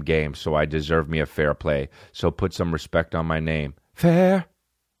damn game, so I deserve me a fair play. So put some respect on my name. Fair?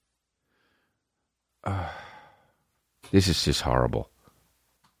 This is just horrible.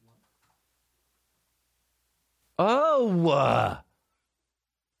 Oh,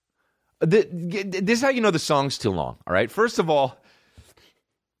 this is how you know the song's too long, all right? First of all,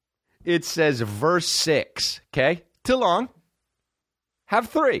 it says verse 6, okay? Too long. Have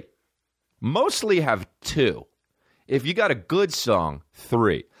 3. Mostly have 2. If you got a good song,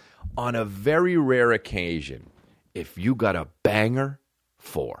 3. On a very rare occasion, if you got a banger,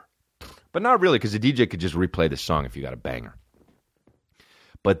 4. But not really, because the DJ could just replay the song if you got a banger.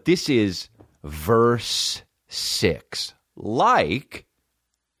 But this is verse 6. Like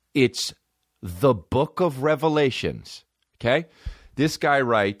it's the book of Revelations. Okay? This guy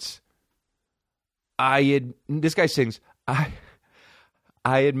writes, this guy sings, I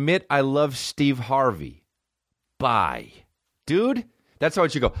admit I love Steve Harvey. Bye. Dude, That's how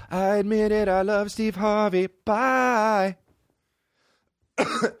it should go. I admit it, I love Steve Harvey. Bye.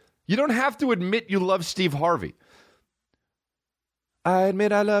 You don't have to admit you love Steve Harvey. I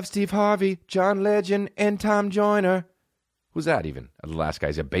admit I love Steve Harvey, John Legend, and Tom Joyner. Who's that even? The last guy.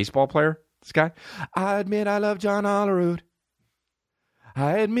 Is he a baseball player? This guy? I admit I love John Olerud.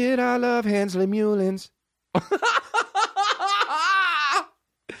 I admit I love Hensley Mullins.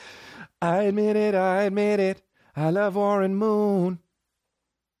 I admit it, I admit it. I love Warren Moon.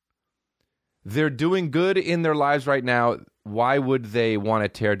 They're doing good in their lives right now. Why would they want to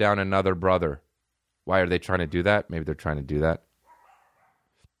tear down another brother? Why are they trying to do that? Maybe they're trying to do that.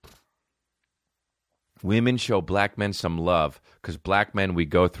 Women show black men some love because black men, we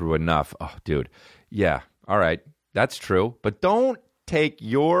go through enough. Oh, dude. Yeah. All right. That's true. But don't take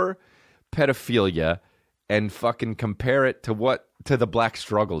your pedophilia and fucking compare it to the black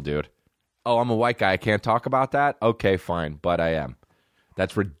struggle, dude. Oh, I'm a white guy. I can't talk about that? Okay, fine. But I am.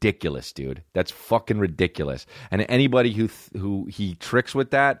 That's ridiculous, dude. That's fucking ridiculous. And anybody who he tricks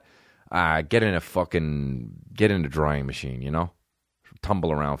with that, get in a drying machine, you know?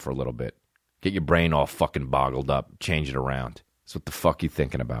 Tumble around for a little bit. Get your brain all fucking boggled up. Change it around. That's what the fuck you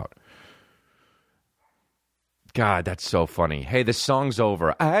thinking about. God, that's so funny. Hey, the song's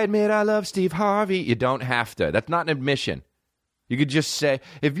over. I admit I love Steve Harvey. You don't have to. That's not an admission. You could just say,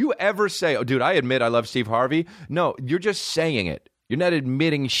 if you ever say, oh, dude, I admit I love Steve Harvey. No, you're just saying it. You're not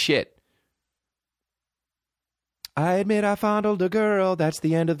admitting shit. I admit I fondled a girl. That's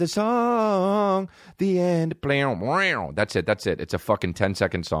the end of the song. The end. That's it. It's a fucking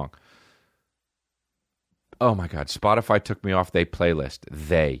 10-second song. Oh, my God. Spotify took me off their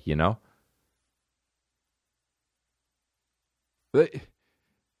playlist. You know?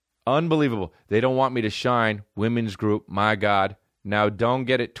 Unbelievable. They don't want me to shine. Women's group, my God. Now, don't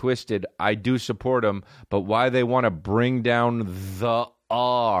get it twisted. I do support them, but why they want to bring down the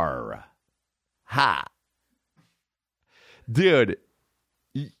R? Ha. Dude,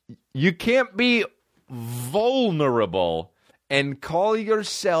 you can't be vulnerable and call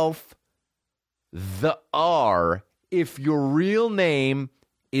yourself the R if your real name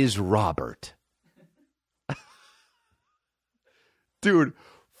is Robert. Dude,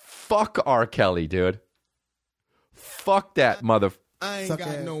 fuck R. Kelly, dude. Fuck that mother. I ain't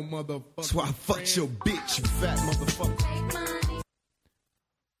got no motherfucker. So I fucked your bitch, you fat motherfucker.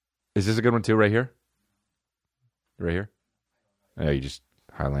 Is this a good one too, right here? Right here? Oh, you just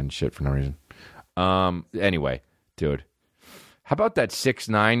highlighting shit for no reason. Anyway, dude. How about that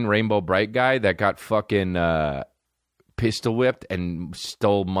 6'9" Rainbow Bright guy that got fucking pistol whipped and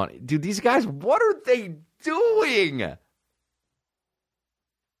stole money? Dude, these guys, what are they doing?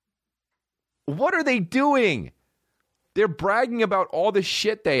 What are they doing? They're bragging about all the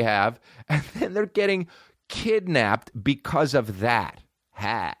shit they have, and then they're getting kidnapped because of that.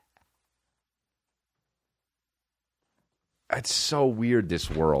 Ha. It's so weird, this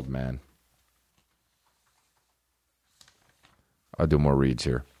world, man. I'll do more reads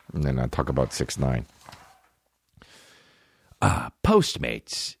here, and then I'll talk about 6'9".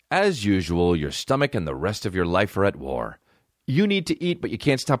 Postmates. As usual, your stomach and the rest of your life are at war. You need to eat, but you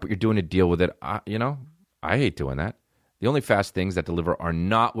can't stop what you're doing to deal with it. You know, I hate doing that. The only fast things that deliver are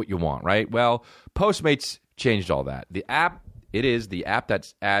not what you want, right? Well, Postmates changed all that. The app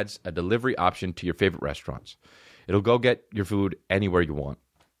that adds a delivery option to your favorite restaurants. It'll go get your food anywhere you want.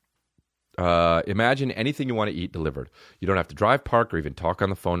 Imagine anything you want to eat delivered. You don't have to drive, park, or even talk on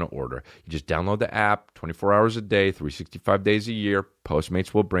the phone to order. You just download the app 24 hours a day, 365 days a year.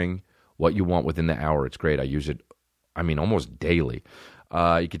 Postmates will bring what you want within the hour. It's great. I use it, almost daily.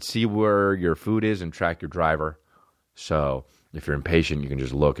 You can see where your food is and track your driver. So if you're impatient, you can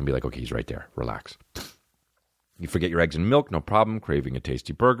just look and be like, okay, he's right there. Relax. You forget your eggs and milk, no problem. Craving a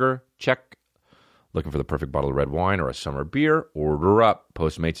tasty burger? Check. Looking for the perfect bottle of red wine or a summer beer? Order up.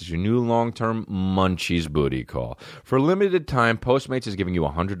 Postmates is your new long-term munchies booty call. For a limited time, Postmates is giving you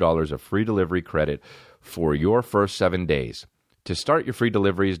 $100 of free delivery credit for your first 7 days. To start your free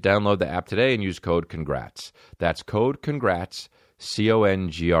deliveries, download the app today and use code CONGRATS. That's code CONGRATS,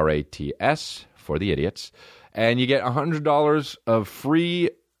 CONGRATS for the idiots. And you get $100 of free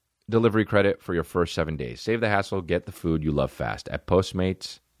delivery credit for your first 7 days. Save the hassle. Get the food you love fast at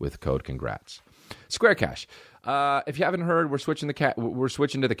Postmates with code CONGRATS. Square Cash. If you haven't heard, we're switching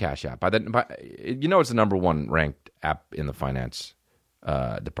to the Cash app. It's the number one ranked app in the finance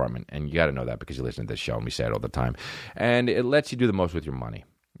department, and you got to know that because you listen to this show and we say it all the time. And it lets you do the most with your money.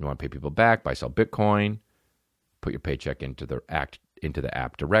 You want to pay people back, buy, sell Bitcoin, put your paycheck into the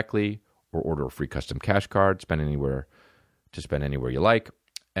app directly, or order a free custom cash card. Spend anywhere you like.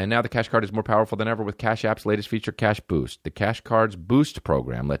 And now the Cash Card is more powerful than ever with Cash App's latest feature, Cash Boost. The Cash Card's Boost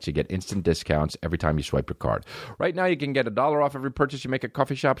program lets you get instant discounts every time you swipe your card. Right now, you can get $1 off every purchase you make at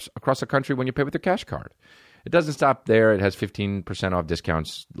coffee shops across the country when you pay with your Cash Card. It doesn't stop there. It has 15% off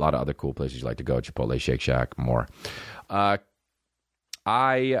discounts, a lot of other cool places you like to go, Chipotle, Shake Shack, more. You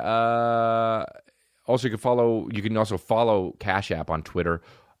can also follow Cash App on Twitter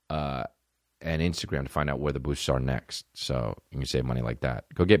and Instagram to find out where the boosts are next. So you can save money like that.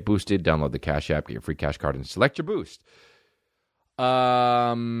 Go get boosted, download the Cash App, get your free Cash Card, and select your boost.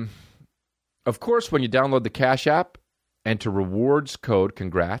 Of course, when you download the Cash App, enter rewards code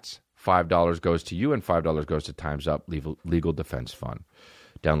congrats. $5 goes to you and $5 goes to Time's Up Legal Defense Fund.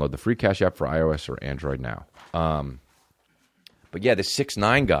 Download the free Cash App for iOS or Android now. But yeah, the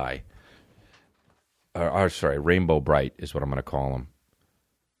 6ix9ine guy, Rainbow Bright is what I'm going to call him.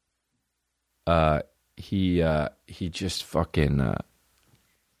 He just fucking,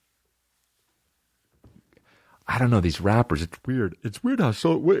 I don't know, these rappers, it's weird. It's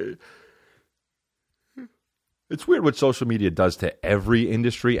weird what social media does to every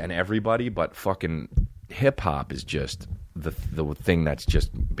industry and everybody, but fucking hip-hop is just the thing that's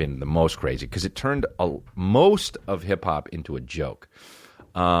just been the most crazy, because it turned most of hip-hop into a joke.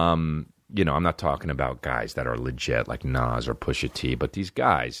 I'm not talking about guys that are legit like Nas or Pusha T, but these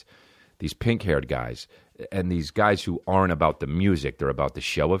guys, these pink-haired guys, and these guys who aren't about the music, they're about the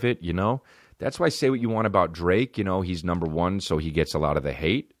show of it, That's why I say what you want about Drake, he's number one, so he gets a lot of the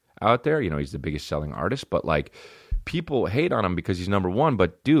hate out there. He's the biggest selling artist, but like people hate on him because he's number one.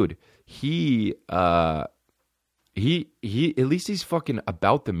 But dude, he at least he's fucking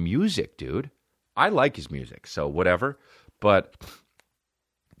about the music, dude. I like his music, so whatever. But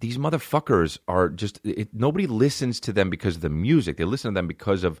these motherfuckers are just, nobody listens to them because of the music. They listen to them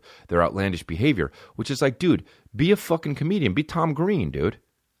because of their outlandish behavior, which is like, dude, be a fucking comedian. Be Tom Green, dude.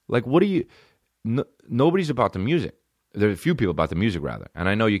 Like, what do you... nobody's about the music. There are a few people about the music, rather. And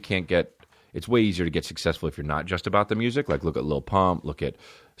I know you can't get... It's way easier to get successful if you're not just about the music. Like, look at Lil Pump, look at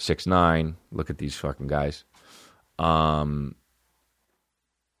 6ix9ine, look at these fucking guys. But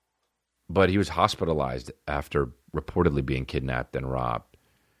he was hospitalized after reportedly being kidnapped and robbed.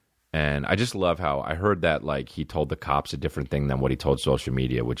 And I just love how I heard that, like, he told the cops a different thing than what he told social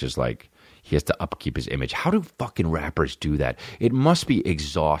media, which is like he has to upkeep his image. How do fucking rappers do that? It must be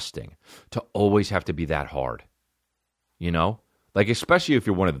exhausting to always have to be that hard. Like, especially if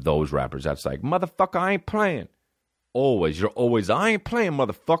you're one of those rappers that's like, motherfucker, I ain't playing. Always. You're always, I ain't playing,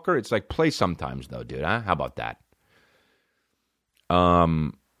 motherfucker. It's like, play sometimes, though, dude. Huh? How about that?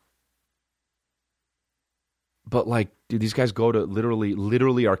 But, like, dude, these guys go to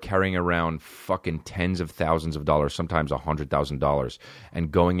literally are carrying around fucking tens of thousands of dollars, sometimes $100,000,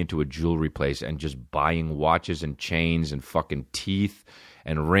 and going into a jewelry place and just buying watches and chains and fucking teeth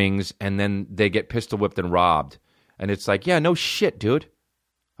and rings, and then they get pistol whipped and robbed. And it's like, yeah, no shit, dude.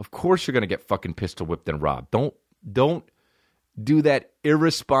 Of course you're going to get fucking pistol whipped and robbed. Don't do that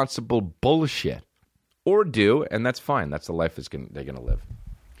irresponsible bullshit. Or do, and that's fine. That's the life they're going to live.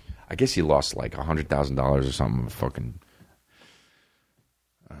 I guess he lost like $100,000 or something. Fucking,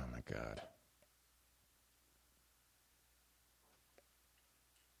 oh my God.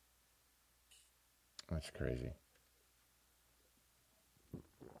 That's crazy.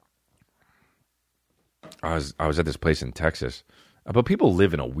 I was at this place in Texas, but people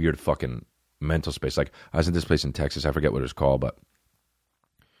live in a weird fucking mental space. Like, I was in this place in Texas. I forget what it was called, but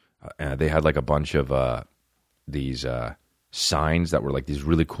they had like a bunch of these signs that were like these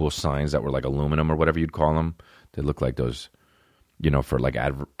really cool signs that were like aluminum or whatever you'd call them. They look like those, for like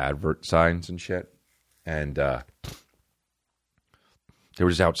advert signs and shit. And they were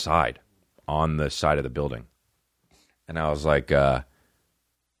just outside on the side of the building. And I was like, I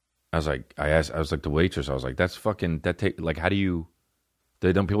was like the waitress, I was like, that's fucking, how do you,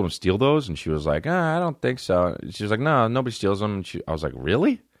 people don't steal those? And she was like, I don't think so. She was like, no, nobody steals them. And I was like,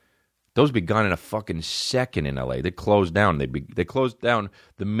 really? Those be gone in a fucking second in LA. They closed down. They closed down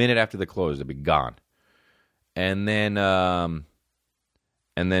the minute after they closed. They'd be gone. And then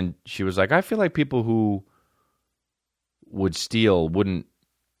she was like, I feel like people who would steal wouldn't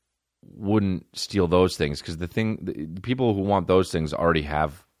steal those things, because the people who want those things already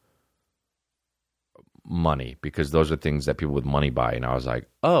have money, because those are things that people with money buy. And I was like,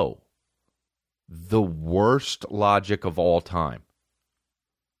 oh, the worst logic of all time.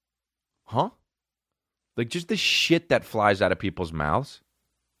 Huh? Like, just the shit that flies out of people's mouths.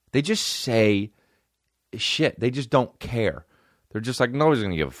 They just say shit. They just don't care. They're just like, nobody's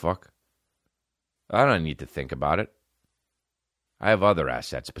going to give a fuck. I don't need to think about it. I have other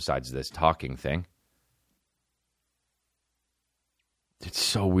assets besides this talking thing. It's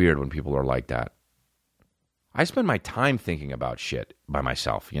so weird when people are like that. I spend my time thinking about shit by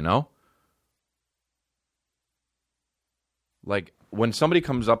myself, you know? Like, when somebody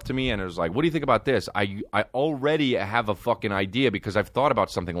comes up to me and is like, what do you think about this? I already have a fucking idea because I've thought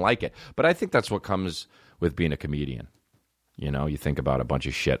about something like it. But I think that's what comes with being a comedian. You know, you think about a bunch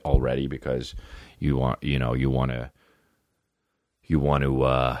of shit already because you want to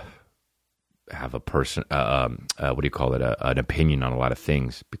have a person, what do you call it, an opinion on a lot of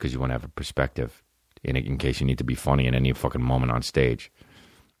things because you want to have a perspective in case you need to be funny in any fucking moment on stage.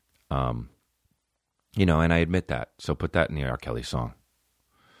 You know, and I admit that. So put that in the R. Kelly song.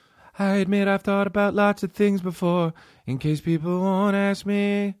 I admit I've thought about lots of things before, in case people won't ask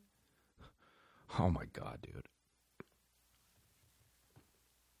me. Oh my God, dude.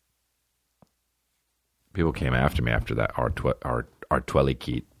 People came after me after that R. Kelly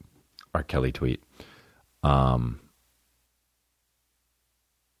tweet.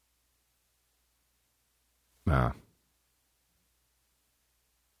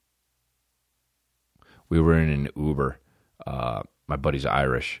 We were in an Uber. My buddy's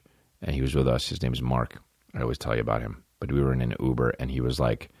Irish, and he was with us. His name is Mark. I always tell you about him. But we were in an Uber, and he was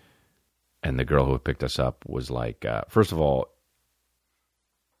like, and the girl who picked us up was like, first of all,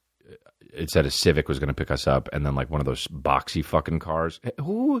 it said a Civic was going to pick us up, and then like one of those boxy fucking cars.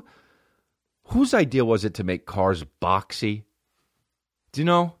 Whose idea was it to make cars boxy? Do you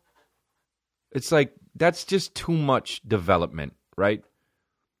know? It's like, that's just too much development, right?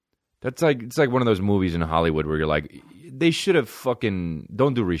 It's like one of those movies in Hollywood where you're like, they should have fucking,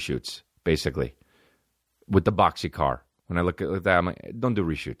 don't do reshoots, basically, with the boxy car. When I look at that, I'm like, don't do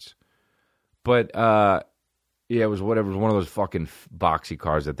reshoots. But, yeah, it was one of those fucking boxy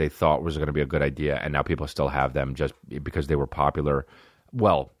cars that they thought was going to be a good idea, and now people still have them just because they were popular.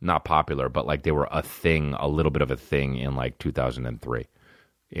 Well, not popular, but like they were a thing, a little bit of a thing in like 2003,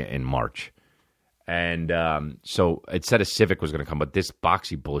 in March. And so it said a Civic was going to come, but this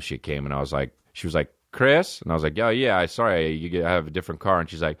boxy bullshit came, and I was like, she was like, Chris? And I was like, oh, yeah, sorry, you have a different car. And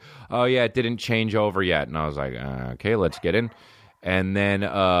she's like, oh, yeah, it didn't change over yet. And I was like, okay, let's get in. And then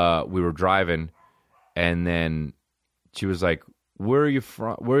we were driving, and then she was like, where are you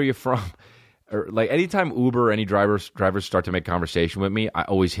from? Or like anytime Uber or any drivers start to make conversation with me, I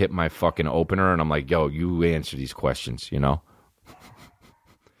always hit my fucking opener, and I'm like, yo, you answer these questions, you know?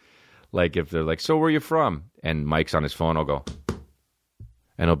 Like if they're like, so where are you from? And Mike's on his phone, I'll go.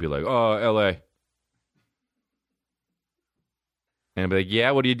 And he'll be like, oh, L.A. And I'll be like,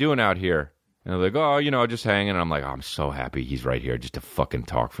 yeah, what are you doing out here? And they're like, oh, you know, just hanging. And I'm like, oh, I'm so happy he's right here just to fucking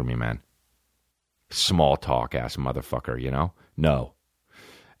talk for me, man. Small talk ass motherfucker, you know? No.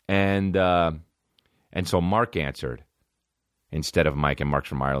 And so Mark answered instead of Mike, and Mark's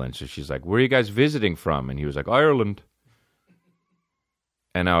from Ireland. So she's like, where are you guys visiting from? And he was like, Ireland.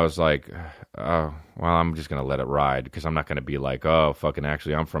 And I was like, oh, well, I'm just going to let it ride because I'm not going to be like, oh, fucking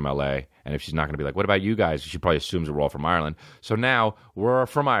actually, I'm from L.A. And if she's not going to be like, what about you guys? She probably assumes that we're all from Ireland. So now we're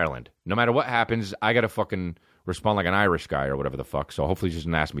from Ireland. No matter what happens, I got to fucking respond like an Irish guy or whatever the fuck. So hopefully she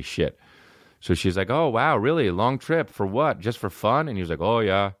doesn't ask me shit. So she's like, oh, wow, really? Long trip? For what? Just for fun? And he was like, oh,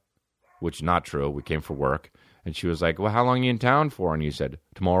 yeah. Which, not true. We came for work. And she was like, well, how long are you in town for? And he said,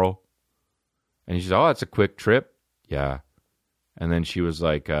 tomorrow. And he said, oh, that's a quick trip. Yeah. And then she was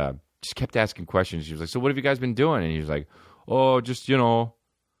like, just kept asking questions. She was like, so what have you guys been doing? And he was like, oh, just, you know,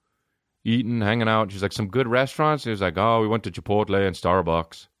 eating, hanging out. She's like, some good restaurants? And he was like, oh, we went to Chipotle and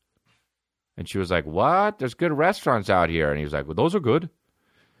Starbucks. And she was like, what? There's good restaurants out here. And he was like, well, those are good.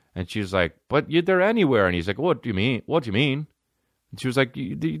 And she was like, but they're anywhere. And he's like, what do you mean? What do you mean? And she was like,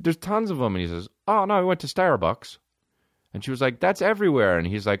 there's tons of them. And he says, oh, no, we went to Starbucks. And she was like, that's everywhere. And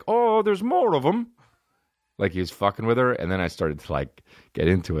he's like, oh, there's more of them. Like he was fucking with her. And then I started to like get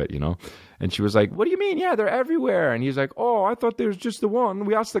into it, you know. And she was like, what do you mean? Yeah, they're everywhere. And he's like, oh, I thought there was just the one.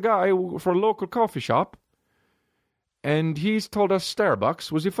 We asked the guy for a local coffee shop. And he's told us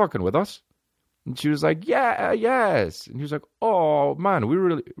Starbucks. Was he fucking with us? And she was like, yeah, yes. And he was like, oh, man, we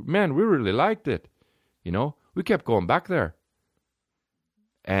really liked it. You know, we kept going back there.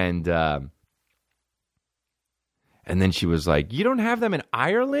 And then she was like, you don't have them in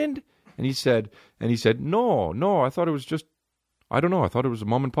Ireland? And he said, no, I thought it was just, I don't know, I thought it was a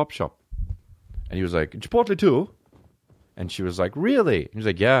mom and pop shop. And he was like, Chipotle too? And she was like, really? And he was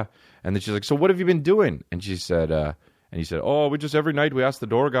like, yeah. And then she's like, so what have you been doing? And she said, and he said, oh, we just every night we ask the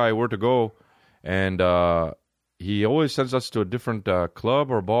door guy where to go. And he always sends us to a different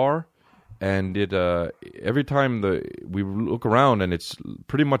club or bar. And it every time we look around, and it's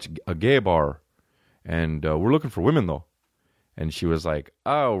pretty much a gay bar. And we're looking for women, though. And she was like,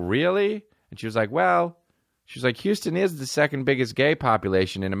 oh, really? And she was like, well, She's like, Houston is the second biggest gay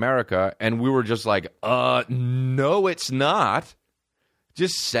population in America. And we were just like, no, it's not.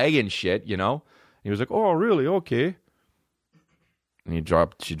 Just saying shit, you know? And he was like, oh, really? Okay. And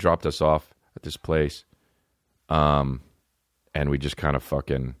she dropped us off at this place. And we just kind of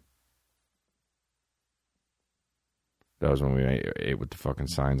fucking... That was when we ate with the fucking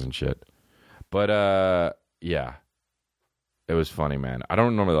signs and shit. But, yeah. It was funny, man. I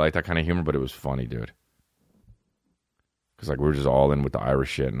don't normally like that kind of humor, but it was funny, dude. Because, like, we were just all in with the Irish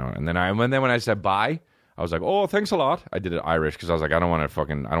shit. And then when I said bye, I was like, oh, thanks a lot. I did it Irish because I was like, I don't want her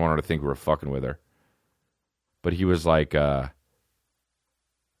to think we were fucking with her. But he was like,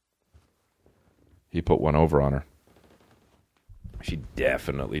 he put one over on her. She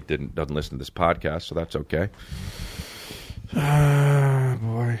definitely doesn't listen to this podcast, so that's okay.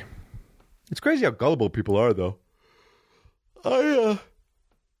 Boy. It's crazy how gullible people are, though.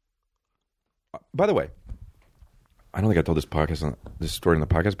 By the way, I don't think I told this story in the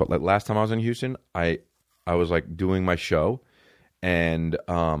podcast, but like last time I was in Houston, I was like doing my show, and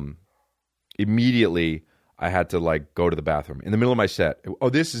immediately I had to like go to the bathroom in the middle of my set. Oh,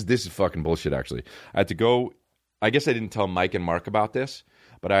 this is fucking bullshit. Actually, I had to go. I guess I didn't tell Mike and Mark about this,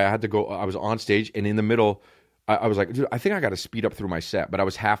 but I had to go. I was on stage, and in the middle, I was like, dude, I think I got to speed up through my set. But I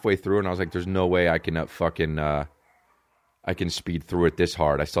was halfway through, and I was like, there's no way I can I can speed through it this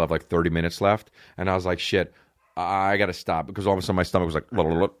hard. I still have like 30 minutes left, and I was like, shit. I got to stop because all of a sudden my stomach was like,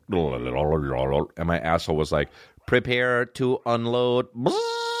 and my asshole was like, prepare to unload.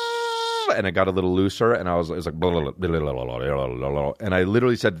 And it got a little looser, and it was like, and I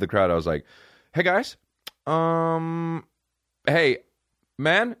literally said to the crowd, I was like, hey guys, hey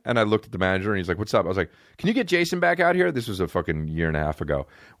man. And I looked at the manager, and he's like, what's up? I was like, can you get Jason back out here? This was a fucking year and a half ago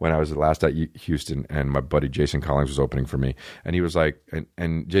when I was last at Houston, and my buddy Jason Collins was opening for me. And he was like,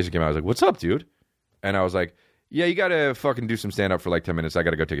 and Jason came out, I was like, what's up, dude? And I was like, yeah, you got to fucking do some stand-up for like 10 minutes. I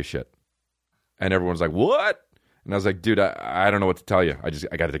got to go take a shit. And everyone's like, what? And I was like, dude, I don't know what to tell you. I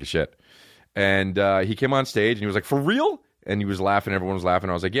got to take a shit. And he came on stage, and he was like, for real? And he was laughing. Everyone was laughing.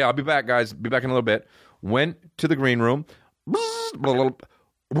 I was like, yeah, I'll be back, guys. Be back in a little bit. Went to the green room.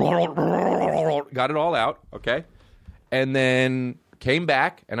 Got it all out, okay? And then came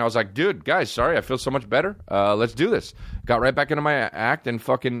back, and I was like, dude, guys, sorry, I feel so much better. Let's do this. Got right back into my act and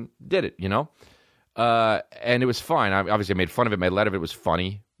fucking did it, you know? And it was fine. I obviously made fun of it, made light of it. It was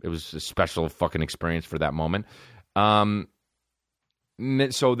funny. It was a special fucking experience for that moment. So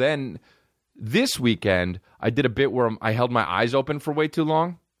then this weekend, I did a bit where I held my eyes open for way too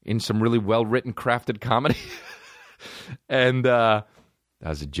long in some really well-written, crafted comedy. And that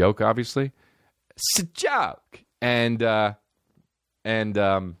was a joke, obviously. It's a joke. And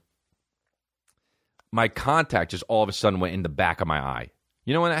my contact just all of a sudden went in the back of my eye.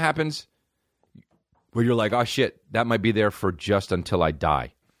 You know when that happens? Where you're like, oh, shit, that might be there for just until I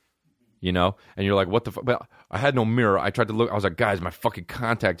die. You know? And you're like, what the fuck? But I had no mirror. I tried to look. I was like, guys, my fucking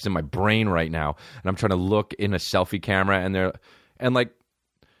contact's in my brain right now. And I'm trying to look in a selfie camera. And I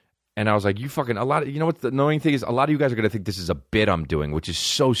was like, you know what the annoying thing is? A lot of you guys are going to think this is a bit I'm doing, which is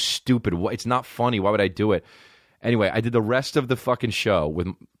so stupid. It's not funny. Why would I do it? Anyway, I did the rest of the fucking show with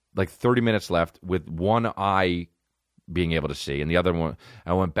like 30 minutes left with one eye being able to see. And the other one,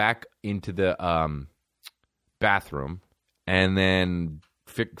 I went back into the bathroom and then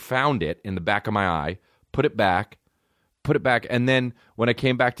found it in the back of my eye, put it back. And then when I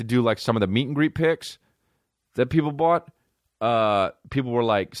came back to do like some of the meet and greet pics that people bought, some people were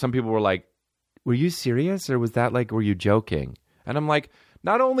like, were you serious? Or was that like, were you joking? And I'm like,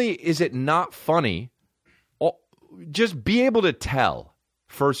 not only is it not funny, just be able to tell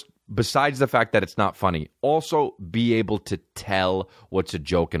first, besides the fact that it's not funny, also be able to tell what's a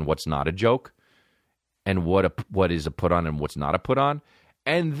joke and what's not a joke, and what is a put on and what's not a put on.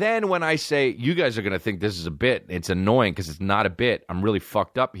 And then when I say, you guys are going to think this is a bit, it's annoying because it's not a bit, I'm really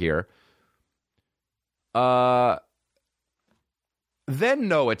fucked up here. Then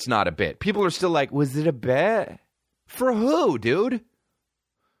no, it's not a bit. People are still like, was it a bit? For who, dude?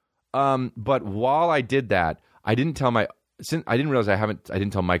 But while I did that, I didn't realize I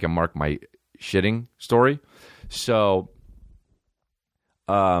didn't tell Mike and Mark my shitting story. So,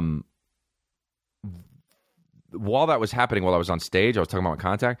 while that was happening, while I was on stage, I was talking about my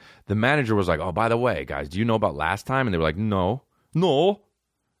contact, the manager was like, oh, by the way, guys, do you know about last time? And they were like, no,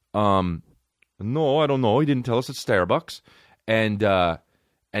 I don't know. He didn't tell us at Starbucks. And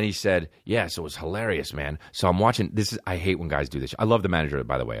he said, yeah, so it was hilarious, man. So I'm watching this. I hate when guys do this. I love the manager,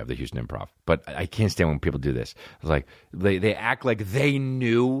 by the way, of the Houston Improv, but I can't stand when people do this. It's like they act like they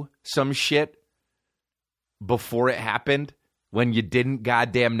knew some shit before it happened when you didn't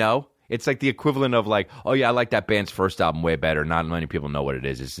goddamn know. It's like the equivalent of like, oh yeah, I like that band's first album way better. Not many people know what it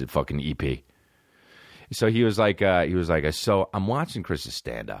is. It's a fucking EP. So he was like, so I'm watching Chris's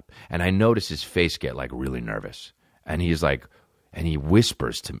stand-up, and I notice his face get like really nervous. And he's like, and he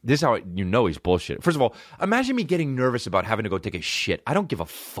whispers to me. This is how you know he's bullshit. First of all, imagine me getting nervous about having to go take a shit. I don't give a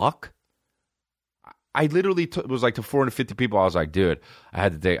fuck. I literally was like to 450 people. I was like, dude,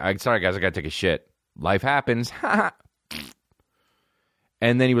 sorry guys, I got to take a shit. Life happens.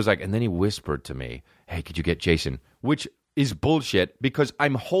 And then he was like, and then he whispered to me, hey, could you get Jason? Which is bullshit because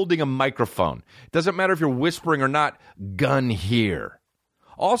I'm holding a microphone. It doesn't matter if you're whispering or not. Gun here.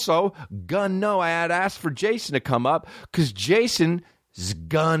 Also, gun no, I had asked for Jason to come up because Jason's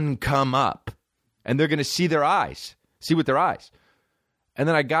gun come up. And they're going to see their eyes. See with their eyes. And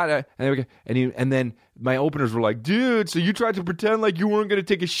then I got it, and then my openers were like, dude, so you tried to pretend like you weren't going to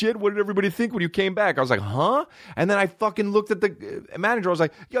take a shit? What did everybody think when you came back? I was like, huh? And then I fucking looked at the manager. I was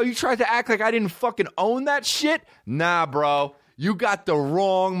like, yo, you tried to act like I didn't fucking own that shit? Nah, bro. You got the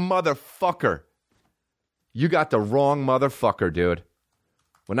wrong motherfucker. You got the wrong motherfucker, dude.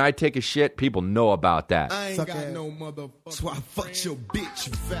 When I take a shit, people know about that. I ain't got no motherfucker. So I fucked your bitch,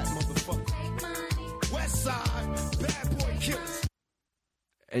 you fat motherfucker. West side, bad boy killers.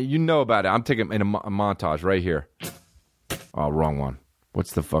 And you know about it. I'm taking in a montage right here. Oh, wrong one.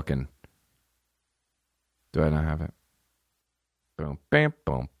 What's the fucking... Do I not have it? Boom, bam,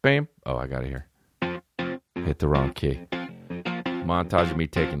 boom, bam. Oh, I got it here. Hit the wrong key. Montage of me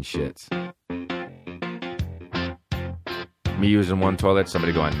taking shits. Me using one toilet,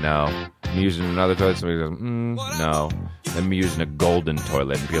 somebody going, no. Me using another toilet, somebody goes, no. And me using a golden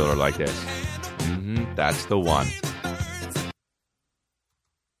toilet, and people are like this. That's the one.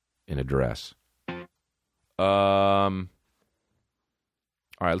 In a dress. All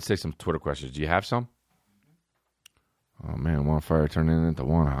right, let's take some Twitter questions. Do you have some? Oh, man, one fire turning into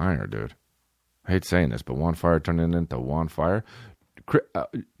one higher, dude. I hate saying this, but one fire turning into one fire.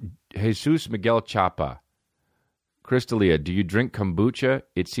 Jesus Miguel Chapa. Crystalia, do you drink kombucha?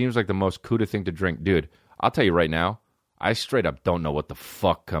 It seems like the most Cuda thing to drink. Dude, I'll tell you right now, I straight up don't know what the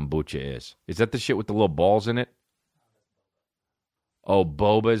fuck kombucha is. Is that the shit with the little balls in it? Oh,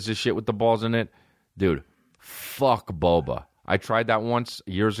 boba is the shit with the balls in it? Dude, fuck boba. I tried that once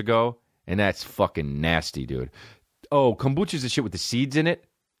years ago, and that's fucking nasty, dude. Oh, kombucha is the shit with the seeds in it?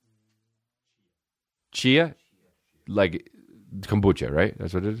 Chia? Like kombucha, right?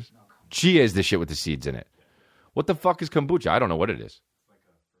 That's what it is? Chia is the shit with the seeds in it. What the fuck is kombucha? I don't know what it is.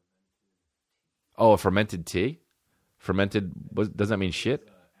 Oh, a fermented tea? Fermented, does that mean shit?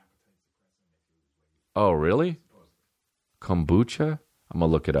 Oh, really? Kombucha? I'm going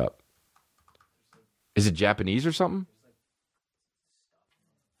to look it up. Is it Japanese or something?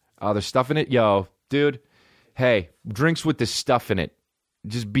 Oh, there's stuff in it? Yo, dude, hey, drinks with the stuff in it.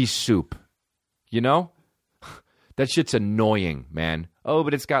 Just be soup. You know? That shit's annoying, man. Oh,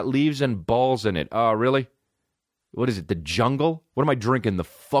 but it's got leaves and balls in it. Oh, really? What is it, the jungle? What am I drinking, the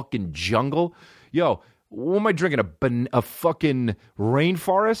fucking jungle? Yo, what am I drinking, a fucking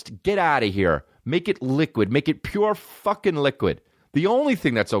rainforest? Get out of here. Make it liquid. Make it pure fucking liquid. The only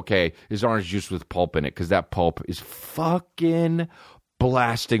thing that's okay is orange juice with pulp in it, because that pulp is fucking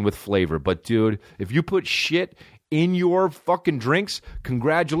blasting with flavor. But, dude, if you put shit in your fucking drinks,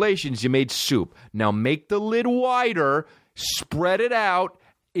 congratulations, you made soup. Now make the lid wider, spread it out.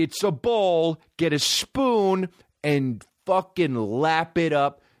 It's a bowl. Get a spoon and fucking lap it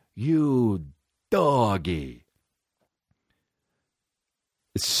up. You doggy.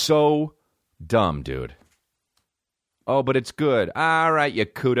 It's so dumb, dude. Oh, but it's good. All right, you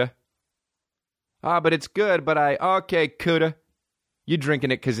Cuda. But it's good, but okay, Cuda. You're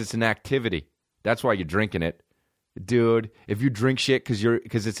drinking it because it's an activity. That's why you're drinking it. Dude, if you drink shit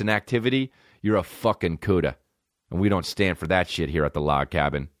because it's an activity, you're a fucking Cuda. And we don't stand for that shit here at the Log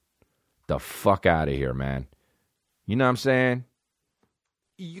Cabin. The fuck out of here, man. You know what I'm saying?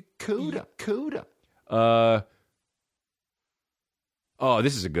 You Cuda. Oh,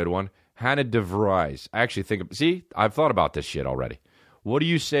 this is a good one. Hannah DeVries. I actually think... See, I've thought about this shit already. What do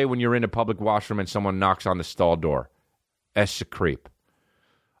you say when you're in a public washroom and someone knocks on the stall door? Essa creep.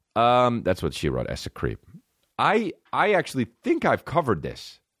 That's what she wrote, Essa creep. I actually think I've covered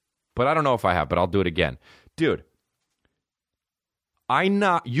this, but I don't know if I have, but I'll do it again. Dude,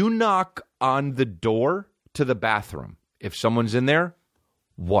 you knock on the door to the bathroom. If someone's in there,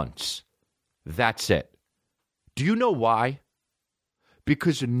 once. That's it. Do you know why?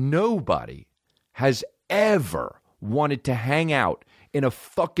 Because nobody has ever wanted to hang out in a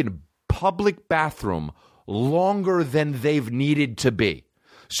fucking public bathroom longer than they've needed to be.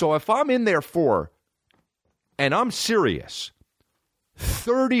 So if I'm in there and I'm serious,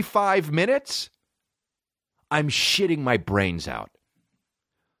 35 minutes, I'm shitting my brains out.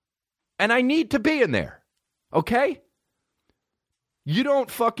 And I need to be in there, okay? You don't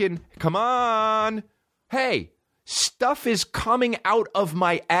fucking, come on. Hey, stuff is coming out of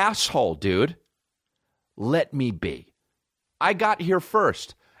my asshole, dude. Let me be. I got here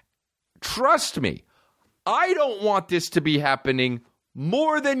first. Trust me, I don't want this to be happening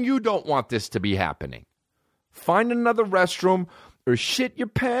more than you don't want this to be happening. Find another restroom or shit your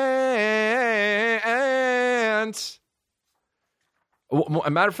pants. A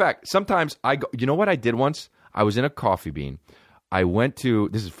matter of fact, sometimes I go, you know what I did once? I was in a Coffee Bean. I went to,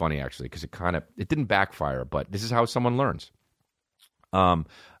 this is funny actually, because it didn't backfire, but this is how someone learns. And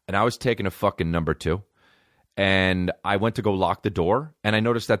I was taking a fucking number 2, and I went to go lock the door, and I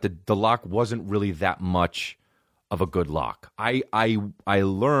noticed that the lock wasn't really that much of a good lock. I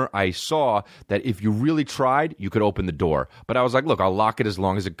saw that if you really tried, you could open the door. But I was like, look, I'll lock it as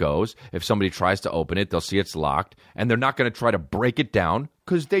long as it goes. If somebody tries to open it, they'll see it's locked, and they're not going to try to break it down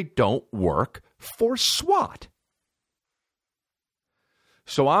because they don't work for SWAT.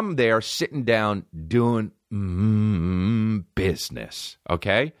 So I'm there sitting down doing business,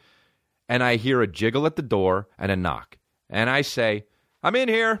 okay? And I hear a jiggle at the door and a knock. And I say, I'm in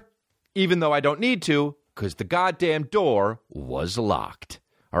here, even though I don't need to, because the goddamn door was locked,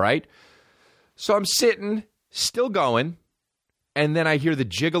 all right? So I'm sitting, still going, and then I hear the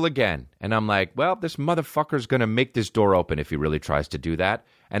jiggle again. And I'm like, well, this motherfucker's going to make this door open if he really tries to do that.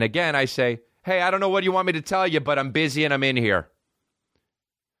 And again, I say, hey, I don't know what you want me to tell you, but I'm busy and I'm in here.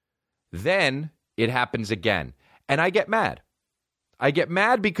 Then it happens again, and I get mad. I get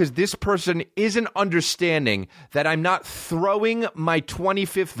mad because this person isn't understanding that I'm not throwing my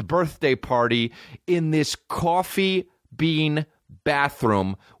 25th birthday party in this Coffee Bean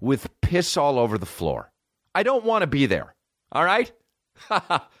bathroom with piss all over the floor. I don't want to be there, all right?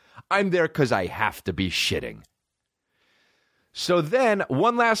 I'm there because I have to be shitting. So then,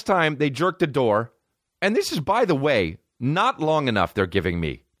 one last time, they jerk the door, and this is, by the way, not long enough they're giving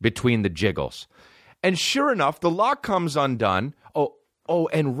me between the jiggles. And sure enough, the lock comes undone. Oh,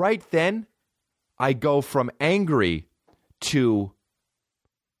 and right then, I go from angry to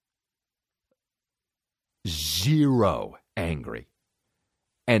 0 angry.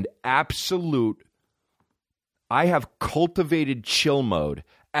 And absolute, I have cultivated chill mode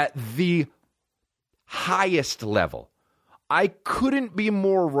at the highest level. I couldn't be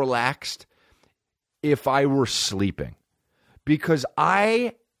more relaxed if I were sleeping. Because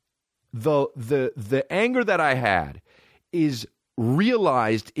the anger that I had is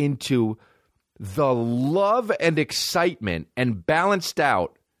realized into the love and excitement and balanced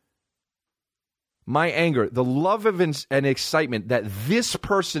out my anger, the love of and excitement that this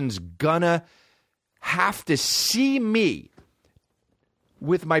person's gonna have to see me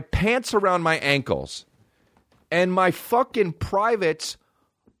with my pants around my ankles and my fucking privates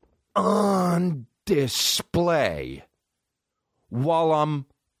on display while I'm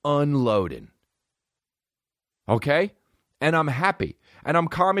unloading. Okay? And I'm happy. And I'm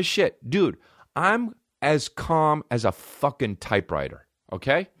calm as shit. Dude, I'm as calm as a fucking typewriter.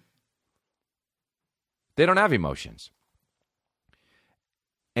 Okay? They don't have emotions.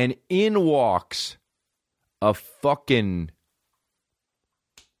 And in walks a fucking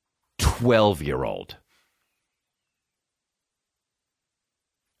 12-year-old.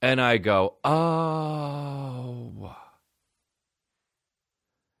 And I go, oh,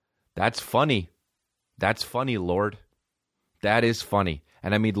 that's funny. That's funny, Lord. That is funny.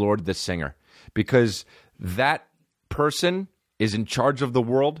 And I mean Lord the singer. Because that person is in charge of the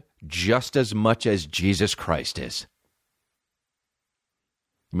world just as much as Jesus Christ is.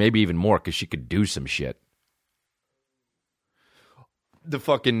 Maybe even more, because she could do some shit. The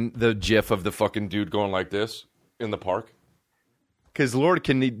gif of the fucking dude going like this in the park. Because Lord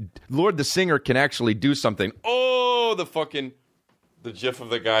the singer can actually do something. Oh, the gif of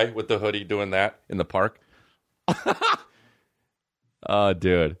the guy with the hoodie doing that in the park. Oh,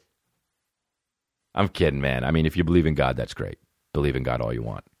 dude. I'm kidding, man. I mean, if you believe in God, that's great. Believe in God all you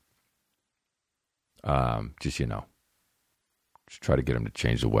want. Just, just try to get him to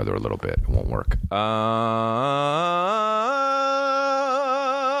change the weather a little bit. It won't work.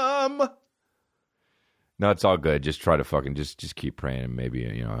 No, it's all good. Just try to fucking just keep praying, and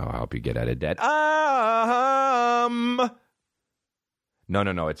maybe I'll help you get out of debt.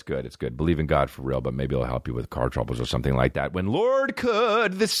 No, it's good. It's good. Believe in God for real, but maybe it'll help you with car troubles or something like that. When Lord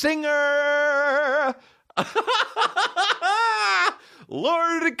could the singer,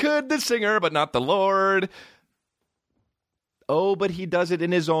 Lord could the singer, but not the Lord. Oh, but he does it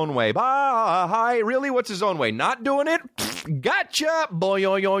in his own way. Bye. Really? What's his own way? Not doing it? Gotcha.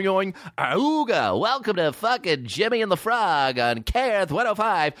 Boing. Auga. Welcome to fucking Jimmy and the Frog on KRF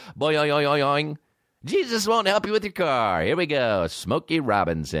 105. Boing. Jesus won't help you with your car. Here we go. Smokey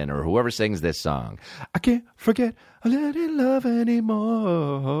Robinson or whoever sings this song. I can't forget a little love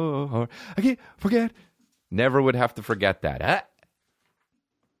anymore. I can't forget. Never would have to forget that, huh?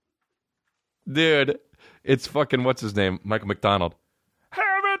 Dude, it's fucking, what's his name? Michael McDonald.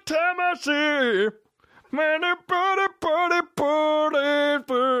 Every time I see many party.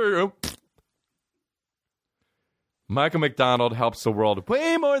 Michael McDonald helps the world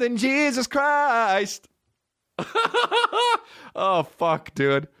way more than Jesus Christ. Oh, fuck,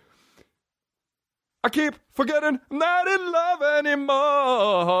 dude. I keep forgetting not in love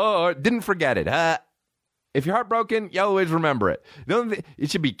anymore. Didn't forget it, huh? If you're heartbroken, you always remember it. It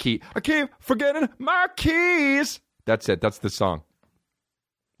should be key. I keep forgetting my keys. That's it. That's the song.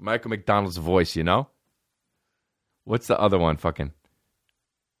 Michael McDonald's voice, you know? What's the other one?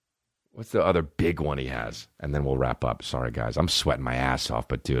 What's the other big one he has? And then we'll wrap up. Sorry, guys. I'm sweating my ass off,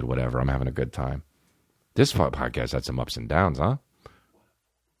 but dude, whatever. I'm having a good time. This podcast had some ups and downs, huh?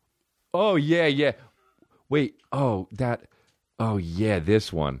 Oh, yeah. Wait.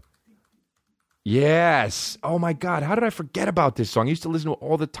 This one. Yes. Oh, my God. How did I forget about this song? I used to listen to it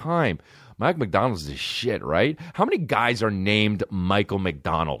all the time. Mike McDonald's is shit, right? How many guys are named Michael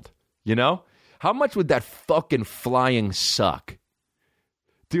McDonald? You know? How much would that fucking flying suck?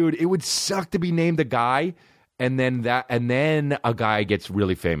 Dude, it would suck to be named a guy and then a guy gets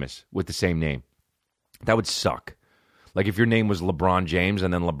really famous with the same name. That would suck. Like if your name was LeBron James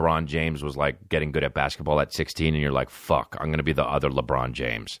and then LeBron James was like getting good at basketball at 16 and you're like, fuck, I'm going to be the other LeBron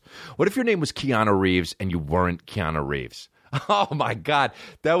James. What if your name was Keanu Reeves and you weren't Keanu Reeves? Oh my God,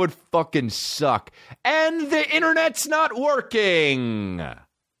 that would fucking suck. And the internet's not working.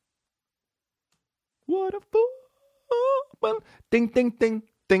 What a fool. Well, ding, ding, ding,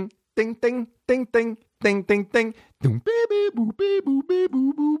 ding, ding, ding, ding, ding. Ding, ding, ding.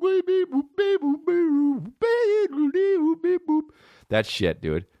 That shit,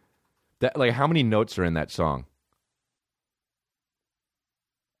 dude. That, like, how many notes are in that song?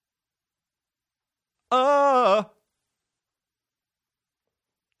 All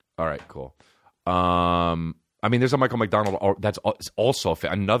right, cool. I mean, there's a Michael McDonald. That's also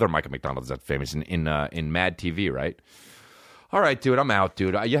another Michael McDonald that's famous in Mad TV, right? All right, dude, I'm out,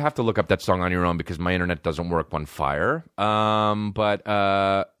 dude. You have to look up that song on your own because my internet doesn't work on fire. All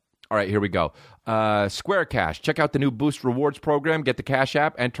right, here we go. Square Cash. Check out the new Boost Rewards program. Get the Cash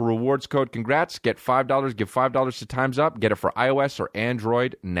app. Enter rewards code Congrats. Get $5. Give $5 to Time's Up. Get it for iOS or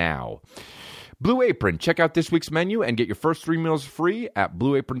Android now. Blue Apron. Check out this week's menu and get your first 3 meals free at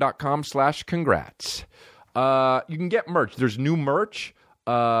blueapron.com/congrats. You can get merch. There's new merch.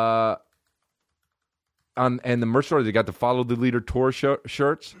 And the merch store, they got the Follow the Leader tour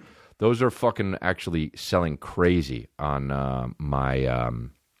shirts. Those are fucking actually selling crazy on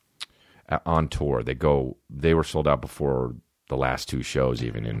on tour. They were sold out before the last 2 shows,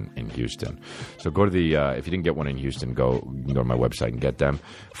 even in Houston. So go to the if you didn't get one in Houston, you can go to my website and get them.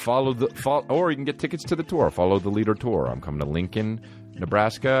 Or you can get tickets to the tour. Follow the Leader tour. I'm coming to Lincoln,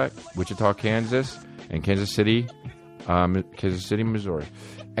 Nebraska, Wichita, Kansas, and Kansas City, Missouri,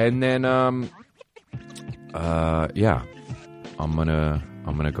 and then I'm gonna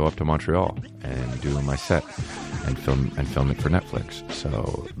go up to Montreal and do my set and film it for Netflix.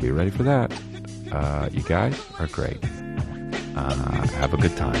 So be ready for that. You guys are great. Have a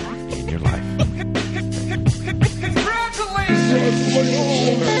good time in your life.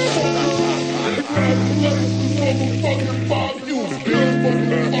 Congratulations!